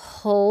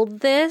hold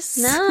this?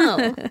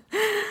 No.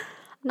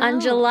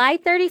 On July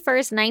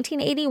 31st,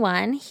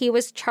 1981, he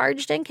was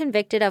charged and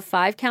convicted of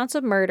 5 counts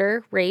of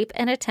murder, rape,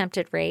 and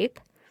attempted rape.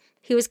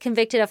 He was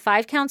convicted of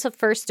 5 counts of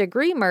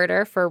first-degree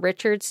murder for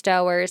Richard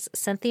Stowers,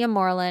 Cynthia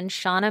Moreland,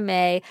 Shauna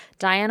May,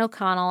 Diane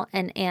O'Connell,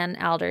 and Ann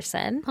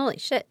Alderson. Holy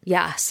shit.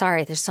 Yeah,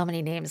 sorry, there's so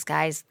many names,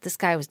 guys. This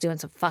guy was doing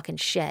some fucking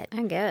shit.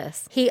 I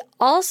guess. He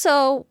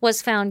also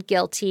was found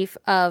guilty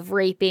of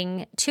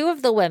raping 2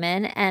 of the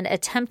women and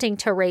attempting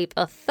to rape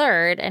a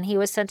third, and he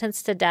was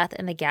sentenced to death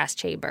in the gas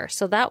chamber.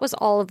 So that was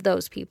all of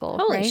those people.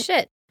 Holy right?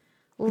 shit.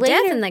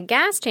 Later, Death in the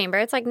gas chamber.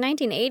 It's like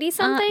 1980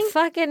 something?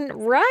 fucking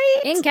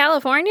right. In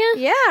California?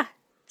 Yeah.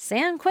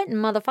 San Quentin,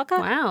 motherfucker.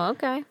 Wow,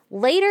 okay.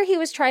 Later, he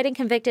was tried and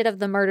convicted of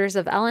the murders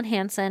of Ellen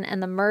Hansen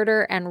and the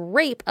murder and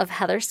rape of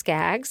Heather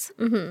Skaggs.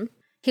 Mm-hmm.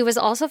 He was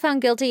also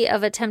found guilty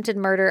of attempted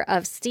murder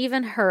of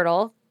Stephen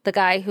Hurdle, the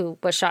guy who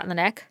was shot in the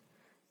neck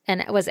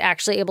and was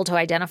actually able to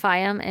identify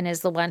him and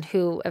is the one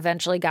who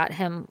eventually got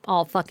him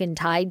all fucking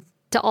tied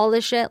to all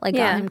this shit, like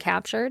got him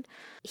captured.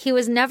 He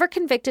was never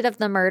convicted of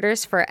the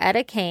murders for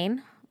Etta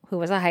Kane, who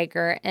was a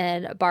hiker,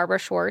 and Barbara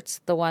Schwartz,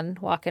 the one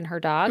walking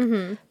her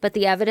dog. But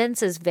the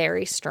evidence is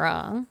very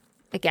strong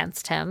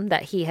against him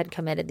that he had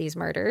committed these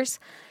murders.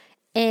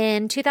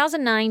 In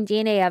 2009,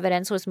 DNA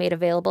evidence was made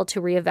available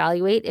to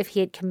reevaluate if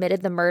he had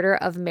committed the murder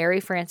of Mary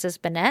Frances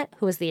Bennett,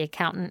 who was the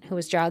accountant who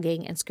was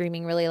jogging and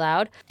screaming really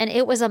loud. And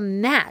it was a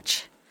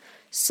match.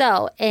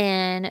 So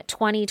in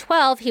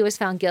 2012, he was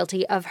found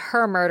guilty of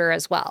her murder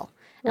as well.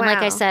 And like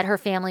I said, her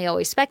family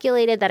always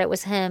speculated that it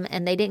was him,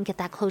 and they didn't get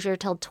that closure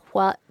until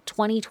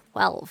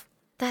 2012.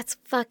 That's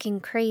fucking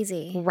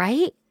crazy.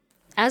 Right?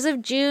 As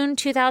of June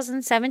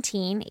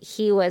 2017,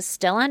 he was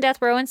still on death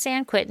row in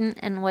San Quentin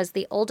and was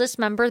the oldest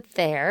member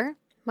there.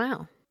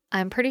 Wow.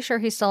 I'm pretty sure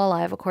he's still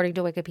alive, according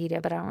to Wikipedia,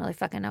 but I don't really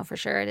fucking know for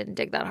sure. I didn't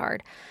dig that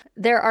hard.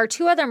 There are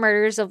 2 other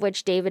murders of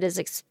which David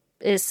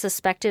is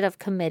suspected of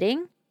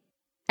committing,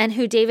 and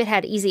who David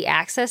had easy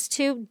access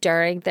to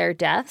during their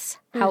deaths.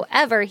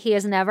 However, he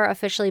has never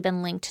officially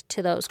been linked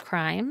to those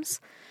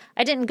crimes.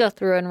 I didn't go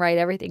through and write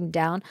everything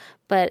down,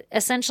 but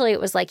essentially it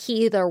was like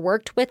he either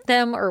worked with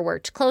them or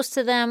worked close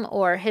to them,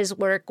 or his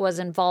work was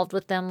involved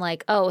with them,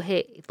 like, oh,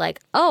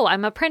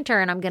 I'm a printer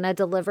and I'm going to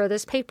deliver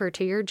this paper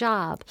to your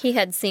job. He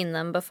had seen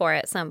them before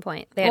at some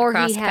point. They had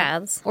crossed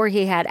paths. Or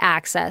he had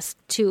access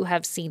to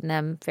have seen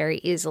them very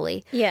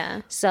easily.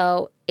 Yeah.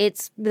 So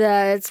it's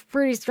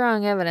pretty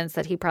strong evidence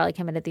that he probably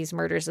committed these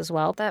murders as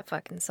well. That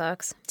fucking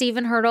sucks.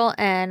 Stephen Hurdle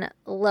and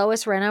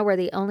Lois Renna were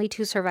the only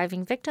 2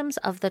 surviving victims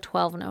of the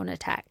 12 known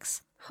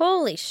attacks.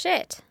 Holy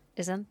shit.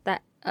 Isn't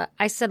that...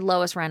 I said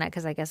Lois Renna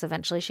because I guess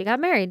eventually she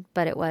got married,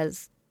 but it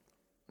was,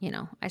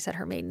 I said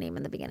her maiden name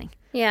in the beginning.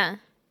 Yeah.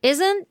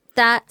 Isn't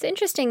that... It's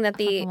interesting that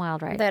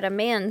wild, right? that a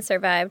man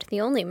survived,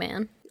 the only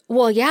man.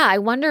 Well, yeah, I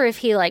wonder if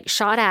he,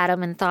 shot at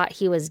him and thought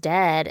he was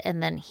dead,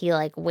 and then he,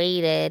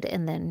 waited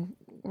and then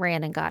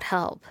ran and got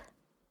help.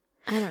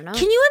 I don't know.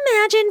 Can you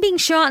imagine being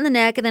shot in the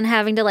neck and then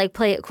having to,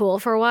 play it cool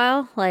for a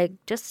while?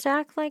 Just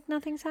act like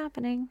nothing's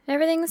happening.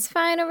 Everything's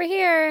fine over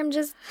here. I'm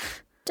just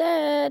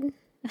dead.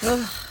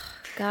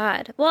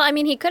 God. Well, I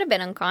mean, he could have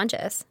been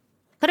unconscious.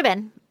 Could have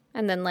been.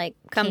 And then,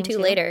 come Came to to.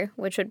 later,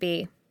 which would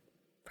be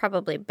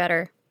probably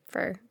better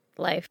for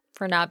life.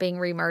 For not being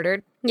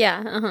re-murdered.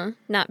 Yeah,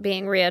 Not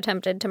being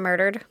reattempted to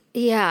murdered.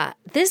 Yeah.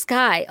 This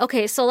guy,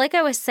 okay, so like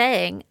I was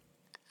saying,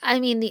 I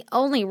mean, the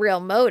only real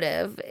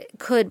motive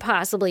could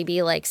possibly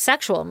be,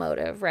 sexual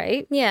motive,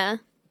 right? Yeah.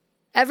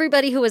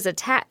 Everybody who was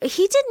attacked,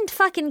 he didn't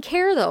fucking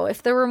care, though,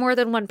 if there were more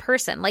than one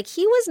person.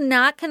 He was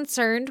not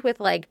concerned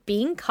with,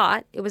 being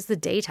caught. It was the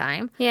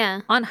daytime.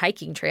 Yeah. On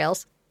hiking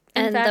trails.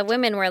 In And fact, the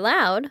women were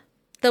loud.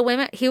 the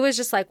women, he was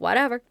just like,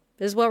 whatever,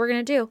 this is what we're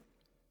going to do.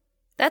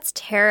 That's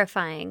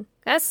terrifying.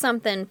 That's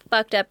something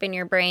fucked up in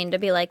your brain to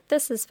be like,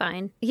 this is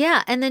fine.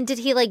 Yeah, and then did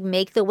he,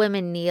 make the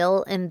women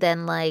kneel and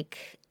then,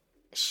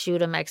 shoot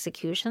them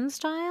execution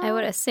style? I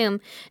would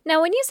assume.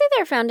 Now, when you say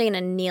they're found in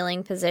a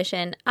kneeling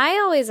position, I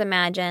always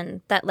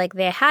imagine that,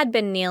 they had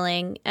been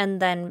kneeling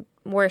and then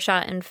were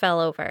shot and fell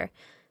over.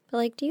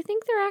 But, do you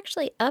think they're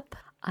actually up?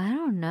 I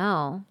don't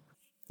know.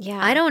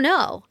 Yeah. I don't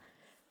know.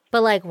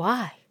 But,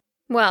 why?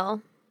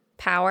 Well,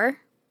 power.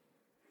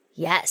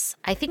 Yes,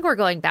 I think we're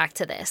going back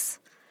to this.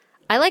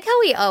 I like how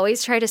we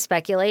always try to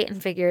speculate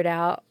and figure it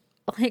out.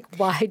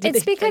 Why did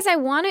It's because I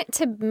want it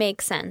to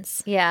make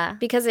sense. Yeah.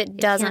 Because it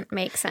doesn't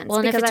make sense. Well,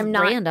 and because if it's I'm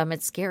not random,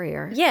 it's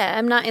scarier. Yeah,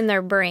 I'm not in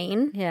their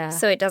brain. Yeah.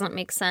 So it doesn't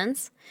make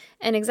sense.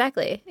 And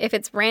exactly, if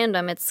it's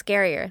random, it's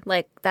scarier.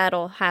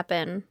 That'll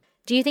happen.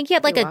 Do you think he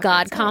had a walk god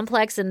outside.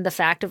 complex in the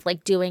fact of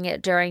doing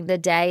it during the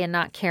day and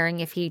not caring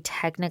if he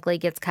technically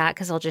gets caught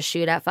because he'll just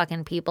shoot at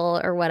fucking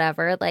people or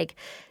whatever?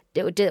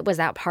 Was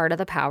that part of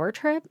the power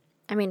trip?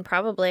 I mean,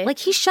 probably. Like,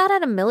 he shot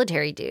at a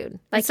military dude.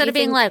 Like, Instead you of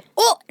being think- like,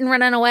 oh, and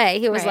running away,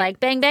 he was Right. like,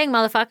 bang, bang,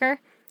 motherfucker.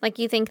 Like,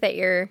 you think that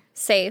you're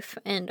safe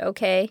and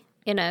okay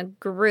in a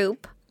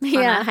group on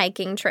Yeah. a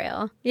hiking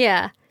trail.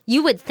 Yeah.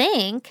 You would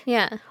think.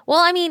 Yeah. Well,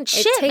 I mean,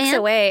 shit, It takes man.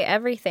 away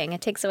everything.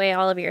 It takes away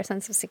all of your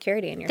sense of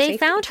security and your They safety.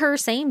 found her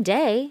same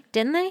day,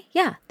 didn't they?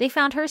 Yeah, they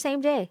found her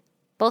same day.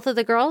 Both of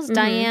the girls, Mm-hmm.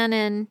 Diane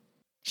and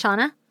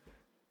Shauna,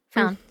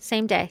 found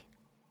same day.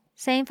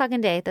 Same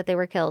fucking day that they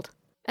were killed.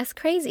 That's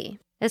crazy.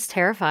 It's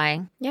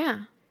terrifying.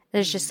 Yeah.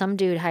 There's just some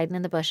dude hiding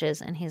in the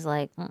bushes, and he's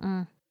like,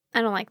 mm-mm.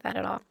 I don't like that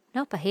at all.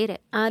 Nope, I hate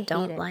it. I Hate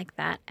don't it. like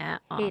that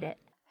at all. Hate it.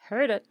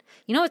 Heard it.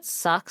 You know what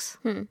sucks?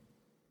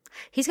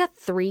 He's got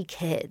 3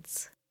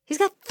 kids. He's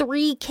got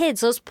 3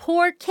 kids. Those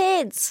poor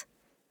kids.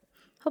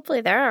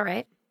 Hopefully they're all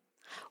right.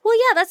 Well,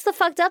 yeah, that's the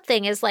fucked up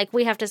thing is like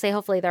we have to say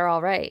hopefully they're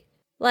all right.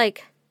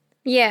 Like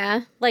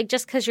Yeah.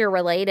 just because you're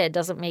related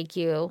doesn't make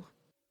you.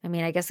 I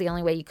mean, I guess the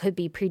only way you could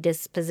be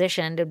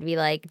predispositioned would be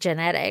like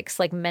genetics,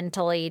 like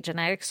mentally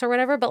genetics or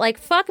whatever. But like,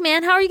 fuck,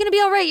 man, how are you going to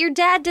be all right? Your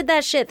dad did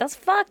that shit. That's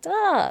fucked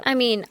up. I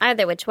mean,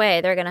 either which way,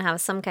 they're going to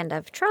have some kind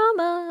of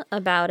trauma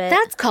about it.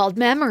 That's called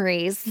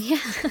memories. Yeah.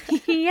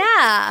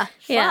 yeah.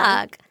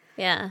 Yeah. Fuck.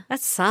 yeah. That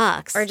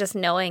sucks. Or just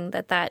knowing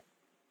that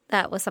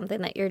was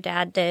something that your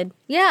dad did.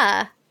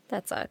 yeah.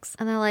 That sucks.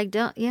 And they're like,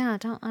 I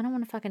don't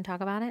want to fucking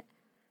talk about it.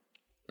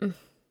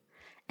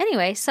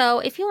 Anyway, so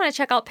if you want to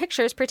check out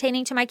pictures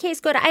pertaining to my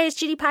case, go to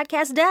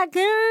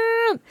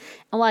isgdpodcast.com.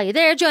 And while you're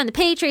there, join the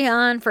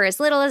Patreon. For as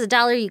little as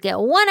 $1, you get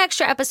 1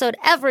 extra episode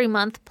every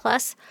month,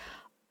 plus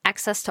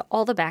access to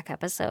all the back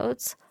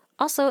episodes.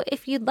 Also,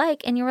 if you'd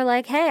like, and you were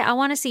like, hey, I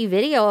want to see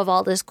video of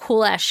all this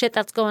cool ass shit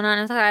that's going on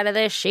inside of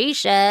this she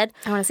shed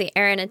I want to see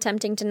Erin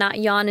attempting to not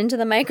yawn into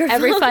the microphone.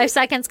 every 5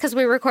 seconds because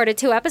we recorded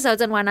 2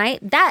 episodes in one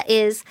night, that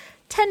is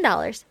 $10.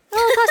 All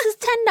it costs is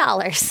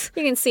 $10.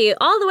 You can see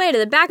all the way to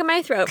the back of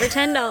my throat for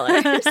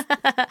 $10.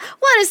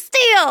 What a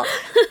steal!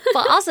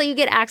 But also, you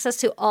get access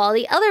to all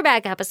the other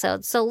back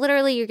episodes. So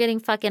literally, you're getting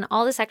fucking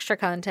all this extra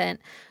content.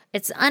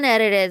 It's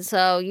unedited,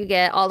 so you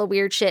get all the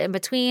weird shit in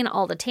between,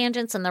 all the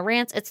tangents and the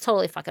rants. It's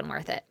totally fucking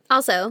worth it.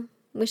 Also,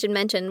 we should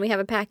mention we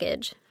have a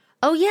package.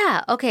 Oh,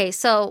 yeah. Okay,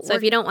 so So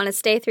if you don't want to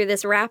stay through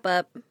this wrap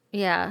up,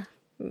 yeah.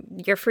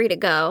 you're free to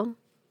go.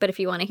 But if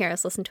you want to hear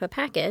us listen to a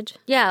package,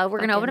 Yeah, we're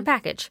going to open a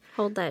package.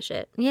 hold that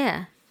shit.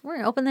 Yeah, we're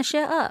going to open this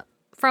shit up.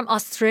 From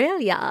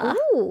Australia.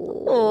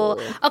 Ooh.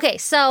 Okay,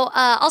 so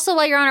also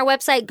while you're on our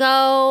website,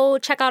 go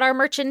check out our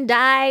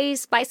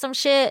merchandise, buy some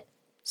shit,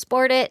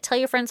 sport it, tell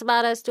your friends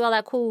about us, do all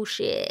that cool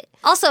shit.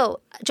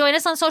 Also, join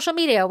us on social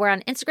media. We're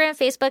on Instagram,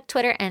 Facebook,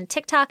 Twitter, and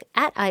TikTok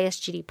at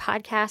ISGD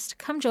Podcast.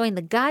 Come join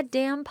the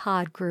goddamn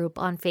pod group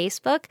on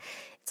Facebook.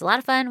 It's a lot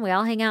of fun. We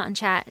all hang out and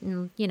chat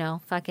and,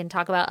 fucking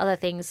talk about other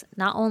things.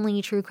 Not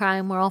only true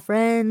crime, we're all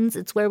friends.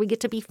 It's where we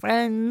get to be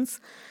friends.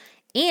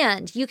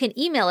 And you can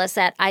email us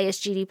at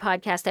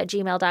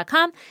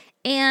isgdpodcast@gmail.com.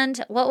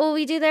 And what will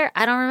we do there?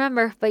 I don't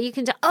remember, but you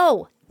can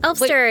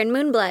Elfster and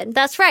Moonblood.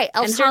 that's right.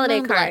 And Elfster holiday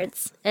Moonblood.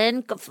 cards.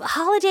 And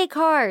holiday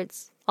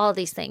cards. All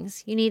these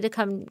things. You need to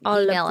come All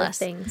of email the us.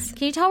 things.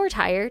 Can you tell we're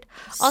tired?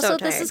 Also,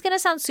 this tired. is going to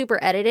sound super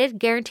edited.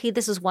 Guaranteed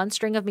this is one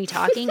string of me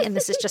talking, and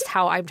this is just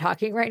how I'm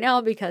talking right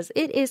now because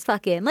it is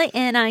fucking late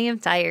and I am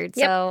tired.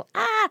 Yep. So,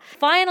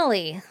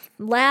 finally,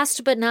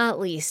 last but not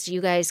least,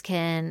 you guys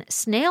can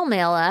snail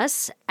mail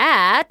us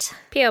at,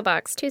 P.O.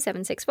 Box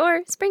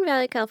 2764, Spring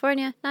Valley,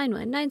 California,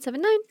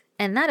 91979.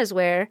 and that is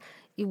where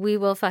we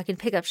will fucking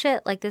pick up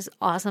shit like this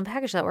awesome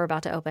package that we're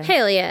about to open.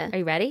 Hell yeah. Are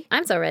you ready?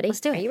 I'm so ready.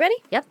 Let's do it. Are you ready?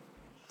 Yep.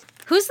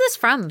 Who's this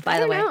from, by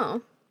the way? I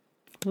don't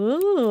know.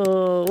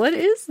 Ooh, what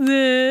is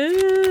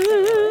this?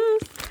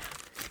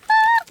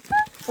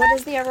 What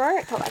is the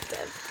Aurora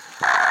Collective?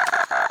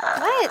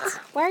 What?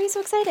 Why are you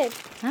so excited?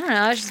 I don't know.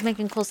 I was just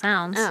making cool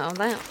sounds. Oh,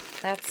 wow.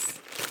 That's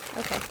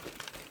okay.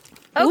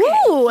 Ooh,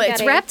 You it's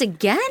got wrapped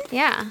again?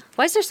 Yeah.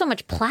 Why is there so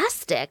much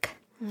plastic?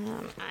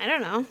 I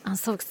don't know. I'm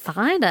so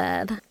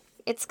excited.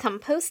 It's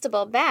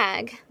compostable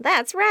bag.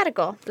 That's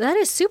radical. That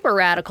is super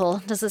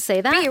radical. Does it say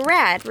Be that?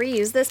 rad.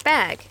 Reuse this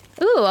bag.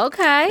 Ooh,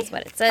 okay. That's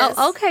what it says.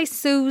 Oh, okay,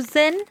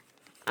 Susan.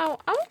 Oh,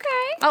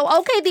 okay. Oh,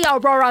 okay, the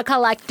Aurora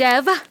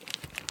Collective.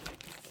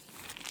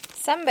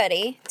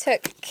 Somebody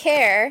took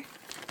care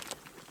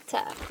to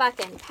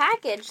fucking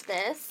package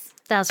this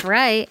That's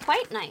right.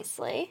 quite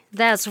nicely.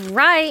 That's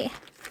right.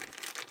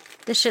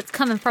 This shit's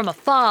coming from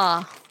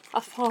afar. Oh,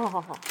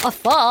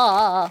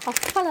 Afar. God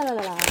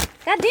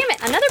damn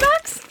it. Another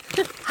box?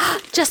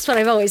 Just what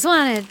I've always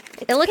wanted.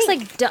 It looks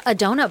pink. like a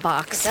donut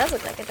box. It does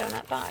look like a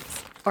donut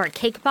box. Or a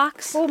cake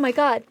box. Oh my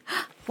god.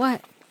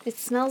 What? It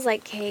smells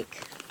like cake.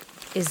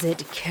 Is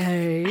it I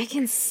cake?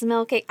 can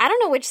smell cake. I don't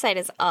know which side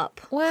is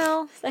up.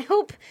 Well, I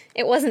hope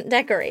it wasn't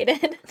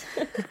decorated.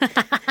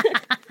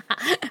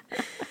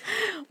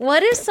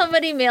 what if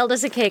somebody mailed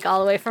us a cake all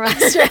the way from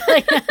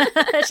Australia?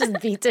 That just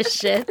beat to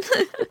shit.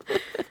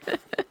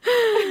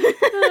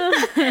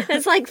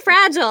 It's like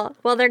fragile.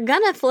 Well, they're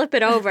gonna flip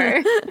it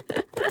over.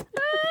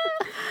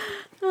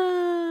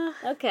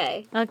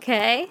 Okay.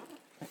 Okay.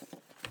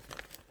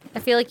 I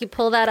feel like you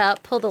pull that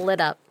up, pull the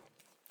lid up.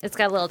 It's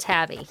got a little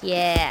tabby.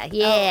 Yeah,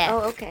 yeah,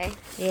 Oh, okay.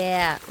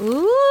 yeah.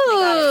 Ooh.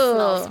 God, it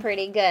smells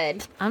pretty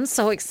good. I'm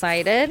so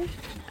excited.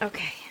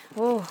 Okay.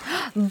 Oh.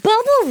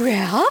 Bubble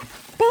wrap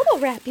Bubble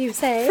wrap, you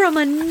say? from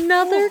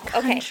another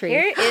Okay, country.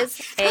 here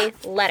is a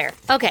letter.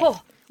 Okay.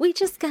 Oh, We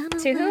just got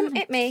to whom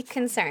it may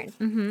concern.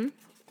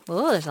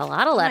 Oh, there's a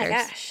lot of Oh letters. my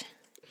gosh.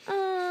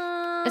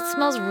 It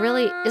smells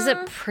really. Is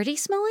it pretty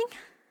smelling?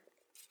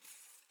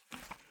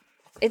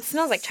 It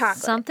smells like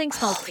chocolate. Something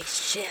smells Holy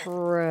shit.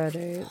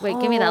 pretty. Wait,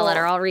 give me that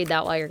letter. I'll read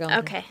that while you're going.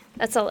 Okay,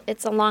 it's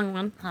a long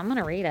one. I'm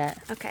gonna read it.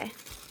 Okay,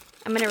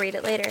 I'm gonna read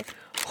it later.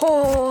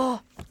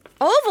 Oh,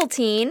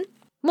 Ovaltine.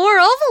 More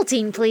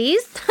Ovaltine,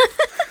 please.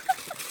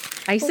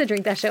 I used to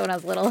drink that shit when I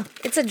was little.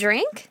 It's a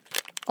drink?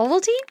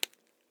 Ovaltine?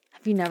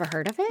 Have you never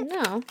heard of it?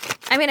 No.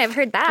 I mean, I've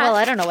heard that. Well,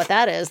 I don't know what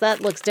that is.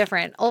 That looks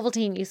different.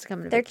 Ovaltine used to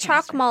come in a They're big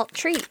chalk canister. malt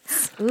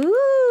treats.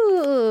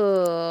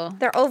 Ooh.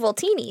 They're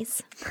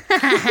Ovaltinis.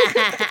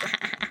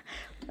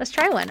 Let's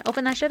try one.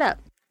 Open that shit up.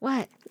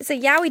 What? It's a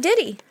Yowie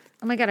Diddy.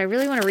 Oh my God, I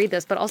really want to read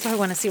this, but also I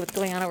want to see what's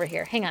going on over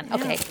here. Hang on.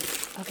 Okay.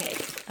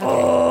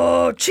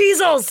 Oh,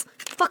 Cheezels.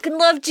 Fucking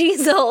love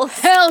Cheezels.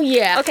 Hell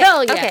yeah. Okay,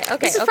 Hell yeah. okay, okay,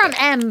 This is okay. from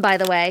M, by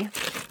the way.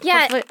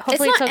 Yeah,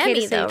 Hopefully it's not okay to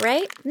Emmy, though, see.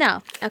 right?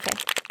 No, Okay.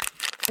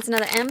 It's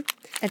another M.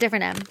 a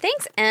different M.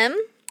 Thanks, M.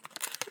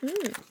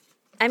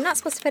 I'm not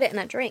supposed to put it in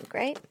a drink,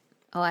 right?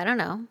 Oh, I don't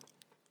know.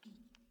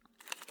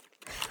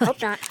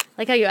 Hope not.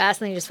 Like how you asked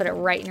and then you just put it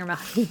right in your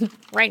mouth.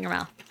 Right in your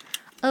mouth.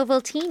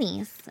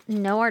 Ovaltinis.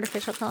 No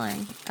artificial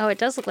coloring. Oh, it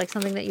does look like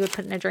something that you would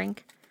put in a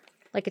drink.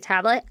 Like a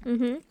tablet.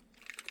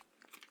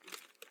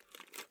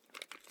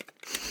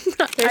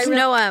 There's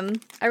no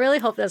I really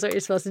hope that's what you're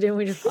supposed to do and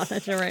we just pop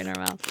that shit right in our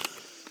mouth.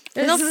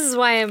 This is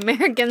why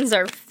Americans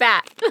are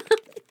fat.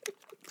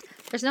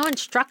 There's no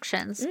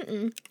instructions.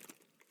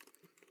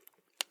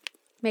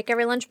 Make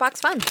every lunchbox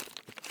fun.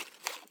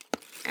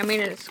 I mean,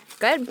 it's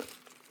good.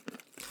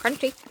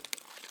 Crunchy.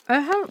 I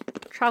have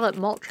chocolate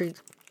malt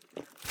treats.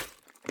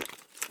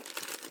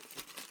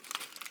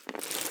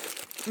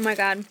 Oh my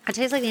god. It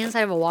tastes like the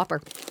inside of a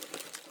Whopper.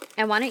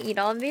 I want to eat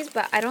all of these,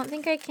 but I don't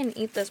think I can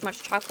eat this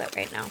much chocolate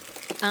right now.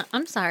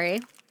 I'm sorry.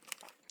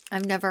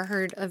 I've never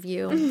heard of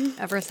you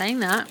ever saying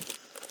that.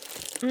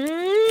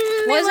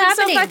 What's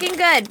happening? so fucking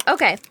good.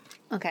 Okay.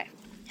 Okay.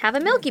 Have a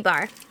Milky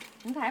Bar.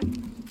 Okay.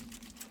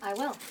 I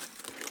will.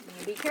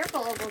 You be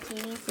careful,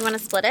 Ovaltini. You want to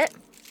split it?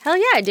 Hell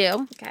yeah, I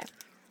do. Okay.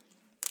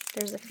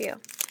 There's a few.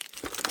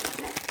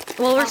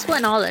 Well, we're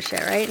splitting all this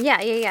shit, right?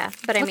 Yeah.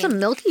 But What's I a mean,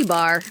 Milky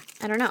Bar?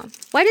 I don't know.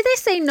 Why did they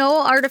say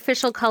no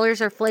artificial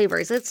colors or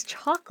flavors? It's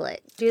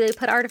chocolate. Do they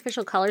put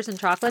artificial colors in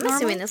chocolate I'm normally?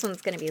 assuming this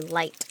one's going to be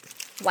light.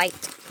 White.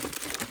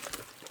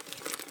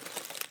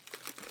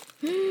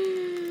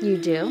 You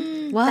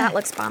do? What? That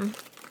looks bomb.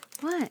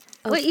 What?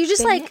 Oh, Wait, you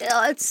just spin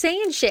like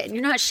saying shit and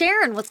you're not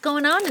sharing what's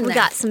going on in We there.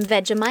 got some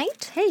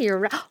Vegemite. Hey, you're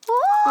right.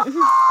 Oh!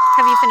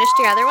 Have you finished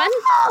your other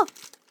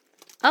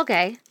one?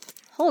 Okay.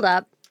 Hold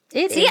up.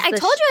 It See, is I the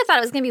told you I thought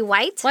it was going to be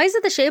white. Why is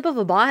it the shape of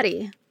a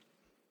body?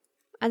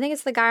 I think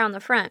it's the guy on the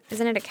front.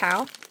 Isn't it a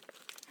cow?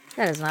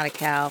 That is not a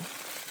cow.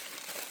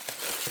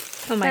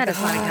 Oh That is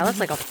not a cow. That's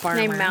like a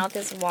farmer. My mouth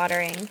is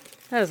watering.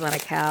 That is not a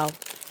cow.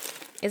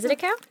 Is it a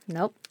cow?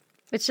 Nope.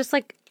 It's just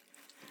like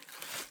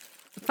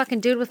a fucking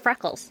dude with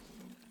freckles.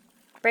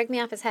 Break me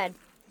off his head.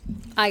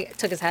 I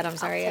took his head. I'm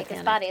sorry. take I his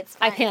panicked. body, it's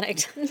I fine.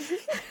 panicked.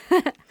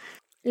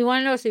 You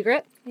want to know a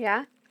secret?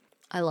 Yeah?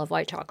 I love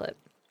white chocolate.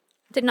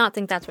 Did not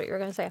think that's what you were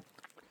going to say.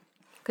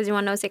 Because you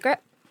want to know a secret?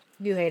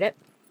 You hate it?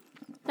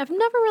 I've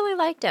never really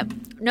liked it.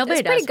 Nobody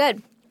It's does. pretty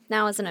good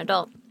now as an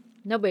adult.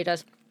 Nobody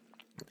does.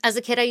 As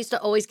a kid, I used to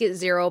always get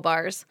 0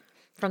 bars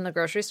from the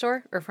grocery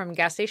store or from a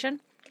gas station.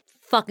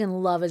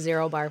 Fucking love a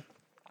 0 bar.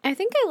 I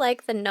think I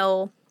like the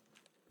no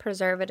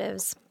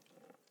preservatives,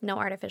 no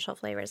artificial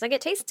flavors. Like,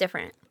 it tastes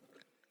different.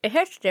 It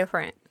hits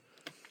different.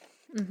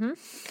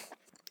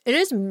 It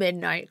is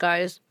midnight,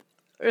 guys.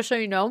 Just so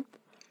you know.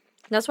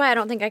 That's why I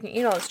don't think I can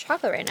eat all this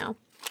chocolate right now.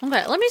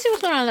 Okay, let me see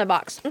what's going on in that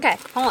box. Okay,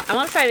 hold on. I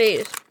want to try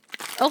these.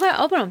 Okay,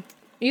 open them.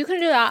 You can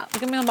do that.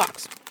 Give me a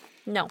box.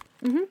 No.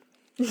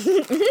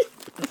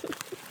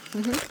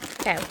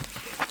 Okay.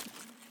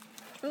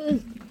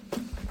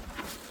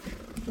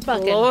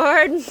 Fucking.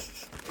 Lord.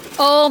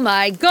 Oh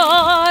my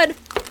god.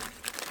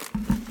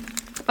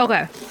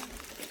 Okay.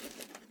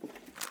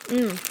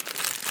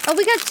 Oh,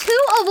 we got 2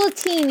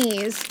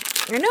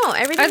 Ovaltinis. I know.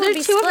 Everything Are there will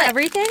be 2 split. of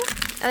everything?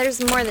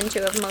 There's more than 2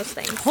 of most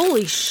things.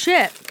 Holy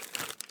shit.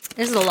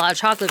 This is a lot of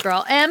chocolate,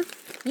 girl. Em,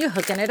 you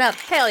hooking it up.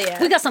 Hell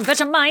yeah. We got some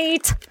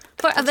Vegemite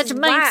for a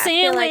Vegemite Wow, I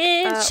feel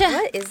sandwich. like,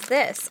 what is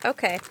this?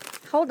 Okay.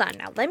 Hold on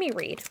now. Let me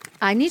read.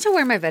 I need to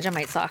wear my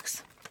Vegemite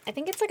socks. I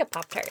think it's like a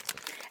Pop-Tart.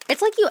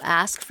 It's like you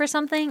ask for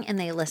something and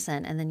they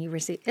listen and then you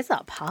receive. It's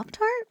a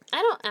Pop-Tart?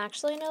 I don't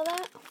actually know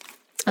that.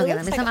 Okay,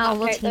 let me some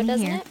Ovaltine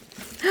doesn't here.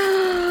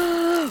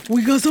 it?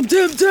 We got some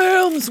Tim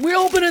Tams. We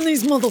opening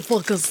these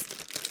motherfuckers.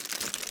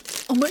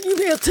 I'm gonna you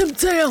here, Tim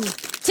Tam.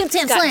 Tim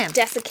Tam Got Slam.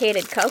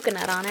 desiccated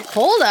coconut on it.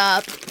 Hold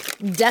up.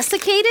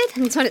 Desiccated?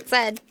 That's what it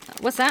said.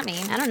 What's that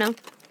mean? I don't know.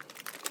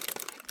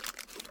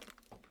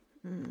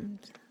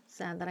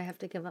 sad that I have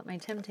to give up my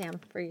Tim Tam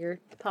for your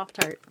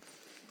Pop-Tart.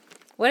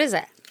 What is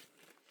it?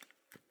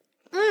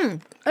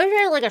 It's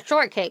like a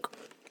shortcake.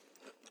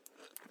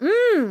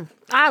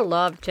 I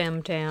love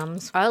Tim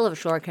Tams. I love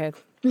shortcake.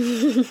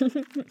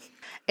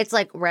 It's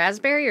like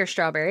raspberry or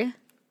strawberry.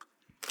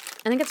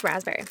 I think it's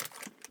raspberry.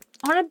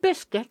 On a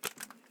biscuit.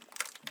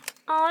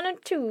 On a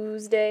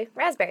Tuesday.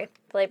 Raspberry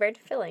flavored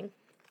filling.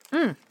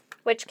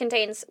 Which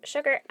contains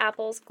sugar,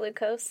 apples,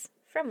 glucose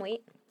from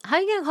wheat. How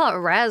you gonna call it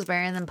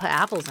raspberry and then put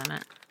apples in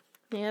it?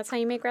 Yeah, that's how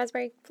you make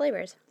raspberry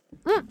flavors.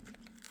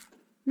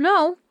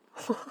 No.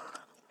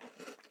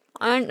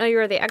 I didn't know you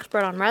were the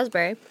expert on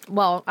raspberry.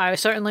 Well, I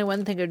certainly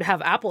wouldn't think it would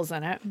have apples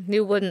in it.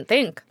 You wouldn't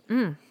think.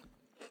 I'm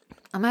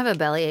gonna have a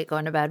bellyache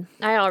going to bed.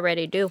 I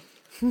already do.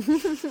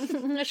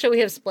 Should we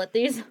have split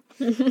these?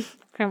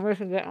 Can't wait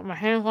to get my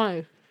hands on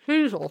a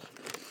Cheezel.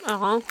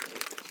 Uh-huh.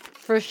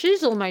 For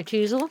Cheezel, my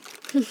Cheezel.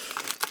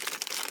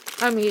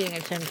 I'm eating a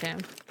Tim Tam.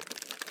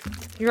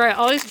 You're right,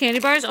 all these candy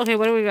bars? Okay,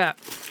 what do we got?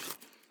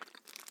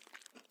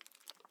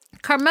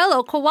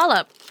 Carmelo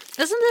Koala.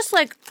 Isn't this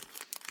like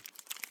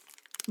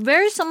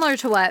very similar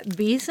to what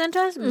B sent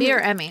us? B or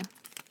Emmy?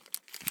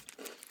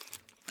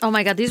 Oh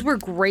my god, these were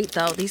great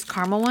though. These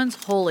caramel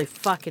ones, holy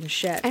fucking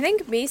shit. I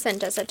think B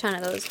sent us a ton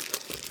of those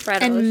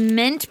Freddos. And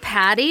mint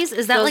patties?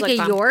 Is that Those like a look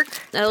fun. York?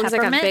 That looks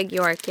like a peppermint? big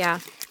York, yeah.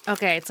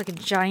 Okay, it's like a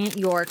giant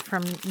York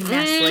from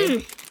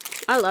Nestle.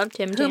 I love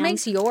Tim Tams. Who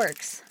makes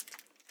Yorks?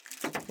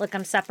 Look,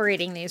 I'm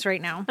separating these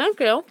right now. Thank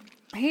you.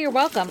 Hey, you're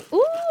welcome.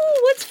 Ooh,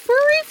 what's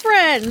Furry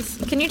Friends?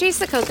 Can you taste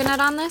the coconut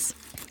on this?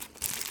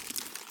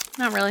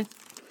 Not really.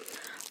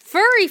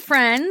 Furry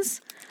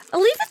Friends?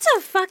 I'll leave it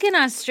to fucking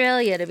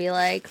Australia to be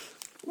like,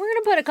 we're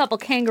going to put a couple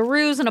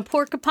kangaroos and a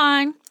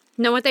porcupine.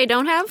 Know what they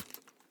don't have?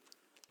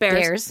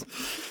 Bears.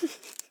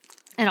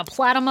 And a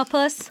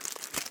platypus.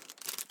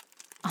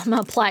 I'm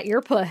going to plat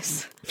your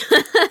puss.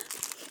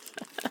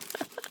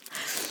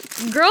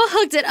 Girl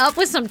hooked it up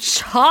with some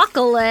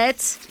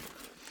chocolate.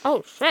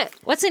 Oh, shit.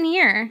 What's in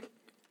here?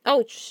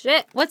 Oh,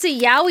 shit. What's a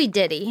Yowie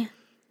Ditty?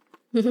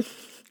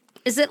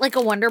 Is it like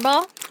a Wonder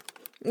Ball?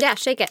 Yeah,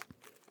 shake it.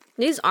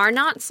 These are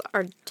nuts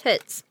are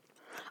tits.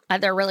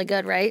 They're really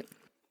good, right?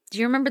 Do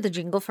you remember the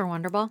jingle for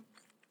Wonder Ball?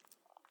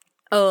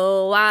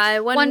 Oh,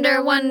 I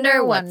wonder,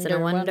 what's in a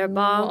Wonder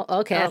Ball?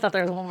 Okay, Oh. I thought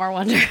there was one more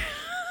wonder.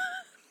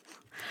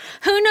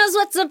 Who knows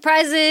what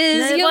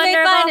surprises The you may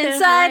Wonder find Ball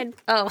inside?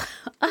 can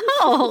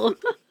Oh.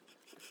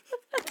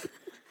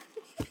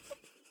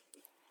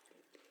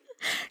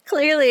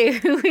 Clearly,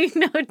 we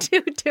know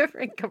two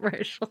different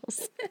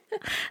commercials.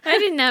 I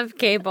didn't have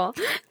cable.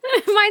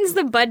 Mine's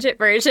the budget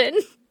version.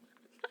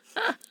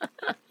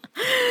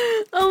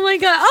 Oh my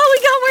god. Oh,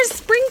 we got more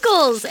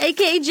sprinkles,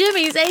 aka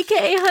Jimmy's,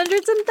 aka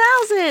hundreds and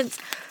thousands.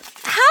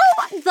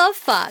 How the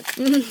fuck?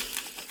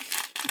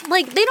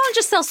 Like, they don't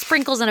just sell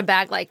sprinkles in a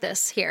bag like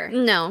this here.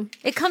 No.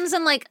 It comes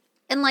in like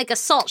a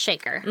salt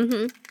shaker.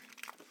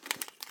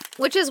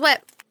 Which is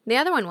what the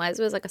other one was.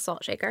 It was like a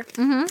salt shaker.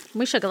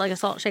 We shook it like a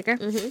salt shaker.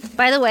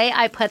 By the way,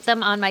 I put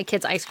them on my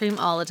kids' ice cream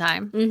all the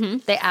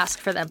time. They ask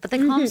for them, but they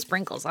call them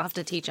sprinkles. I'll have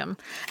to teach them.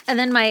 And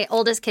then my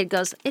oldest kid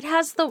goes, "It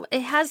has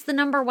the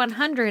number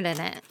 100 in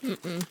it."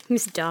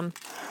 He's dumb.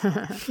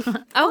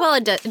 Oh, well,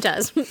 it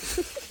does.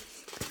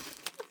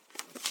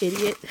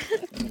 Idiot.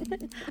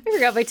 I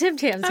forgot my Tim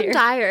Tams I'm here.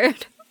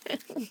 tired.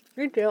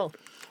 Me too.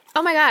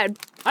 Oh, my God.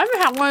 I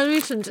haven't had one of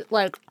these since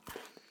like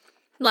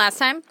Last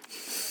time?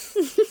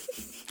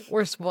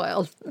 we're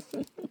spoiled.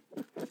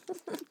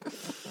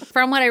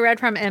 From what I read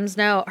from M's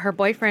note, her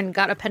boyfriend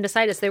got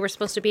appendicitis. They were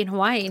supposed to be in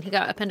Hawaii, and he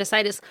got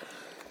appendicitis.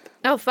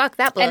 Oh, fuck,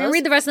 that blows. I didn't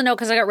read the rest of the note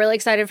because I got really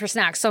excited for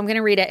snacks. So I'm going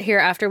to read it here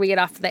after we get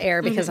off the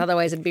air because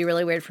otherwise it'd be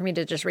really weird for me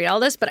to just read all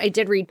this. But I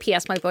did read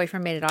P.S. My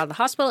boyfriend made it out of the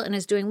hospital and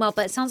is doing well.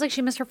 But it sounds like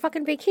she missed her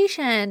fucking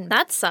vacation.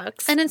 That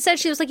sucks. And instead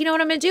she was like, you know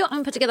what I'm going to do? I'm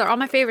going to put together all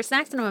my favorite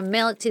snacks and I'm going to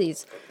mail it to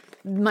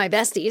my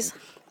besties.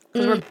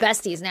 Because we're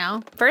besties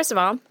now. First of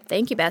all,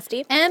 thank you,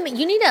 bestie.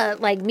 You need to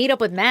like meet up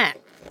with Matt.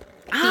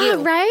 Ah,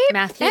 right?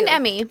 Matthew. And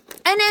Emmy.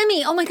 And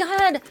Emmy. Oh my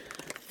God.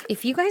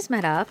 If you guys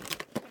met up,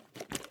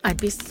 I'd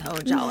be so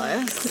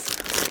jealous.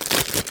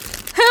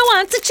 Who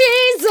wants a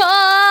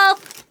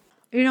Cheezel?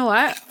 You know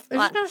what?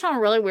 This is going to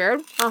sound really weird.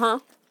 Uh-huh.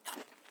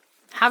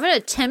 Having a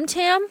Tim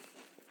Tam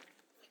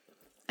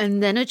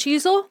and then a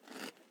Cheezel.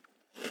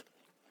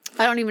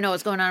 I don't even know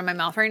what's going on in my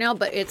mouth right now,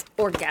 but it's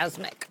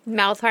orgasmic.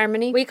 Mouth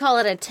harmony. We call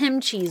it a Tim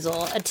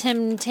Cheezel, a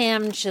Tim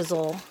Tam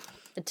Chisel,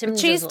 a Tim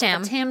cheese Jizzle,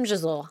 tam. a Tam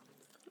Jizzle.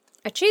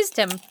 I cheesed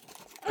him.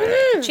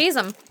 Cheese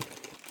him.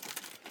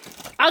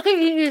 I could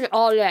eat these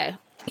all day.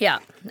 Yeah,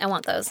 I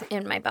want those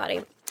in my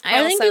body.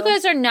 I think you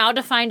guys are now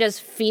defined as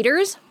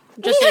feeders,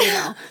 just so you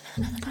know.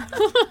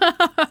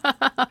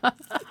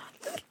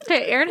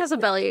 Okay, Erin has a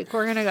bellyache.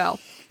 We're going to go.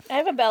 I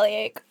have a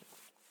bellyache.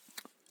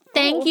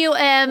 Thank you,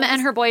 Em,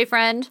 and her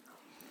boyfriend.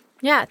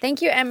 Yeah,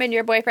 thank you, Em, and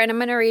your boyfriend. I'm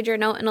going to read your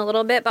note in a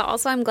little bit, but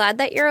also I'm glad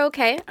that you're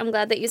okay. I'm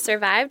glad that you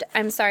survived.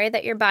 I'm sorry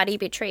that your body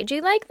betrayed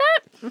you like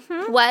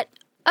that. What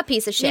a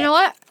piece of shit. You know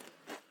what?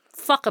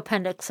 Fuck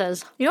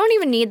appendixes. You don't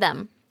even need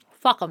them.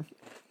 Fuck them.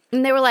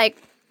 And they were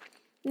like,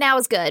 now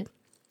is good.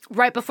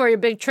 Right before your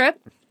big trip?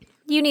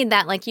 You need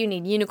that like you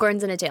need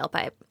unicorns in a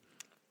tailpipe.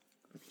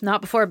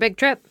 Not before a big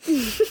trip.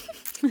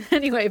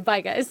 Anyway,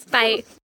 bye, guys. Bye.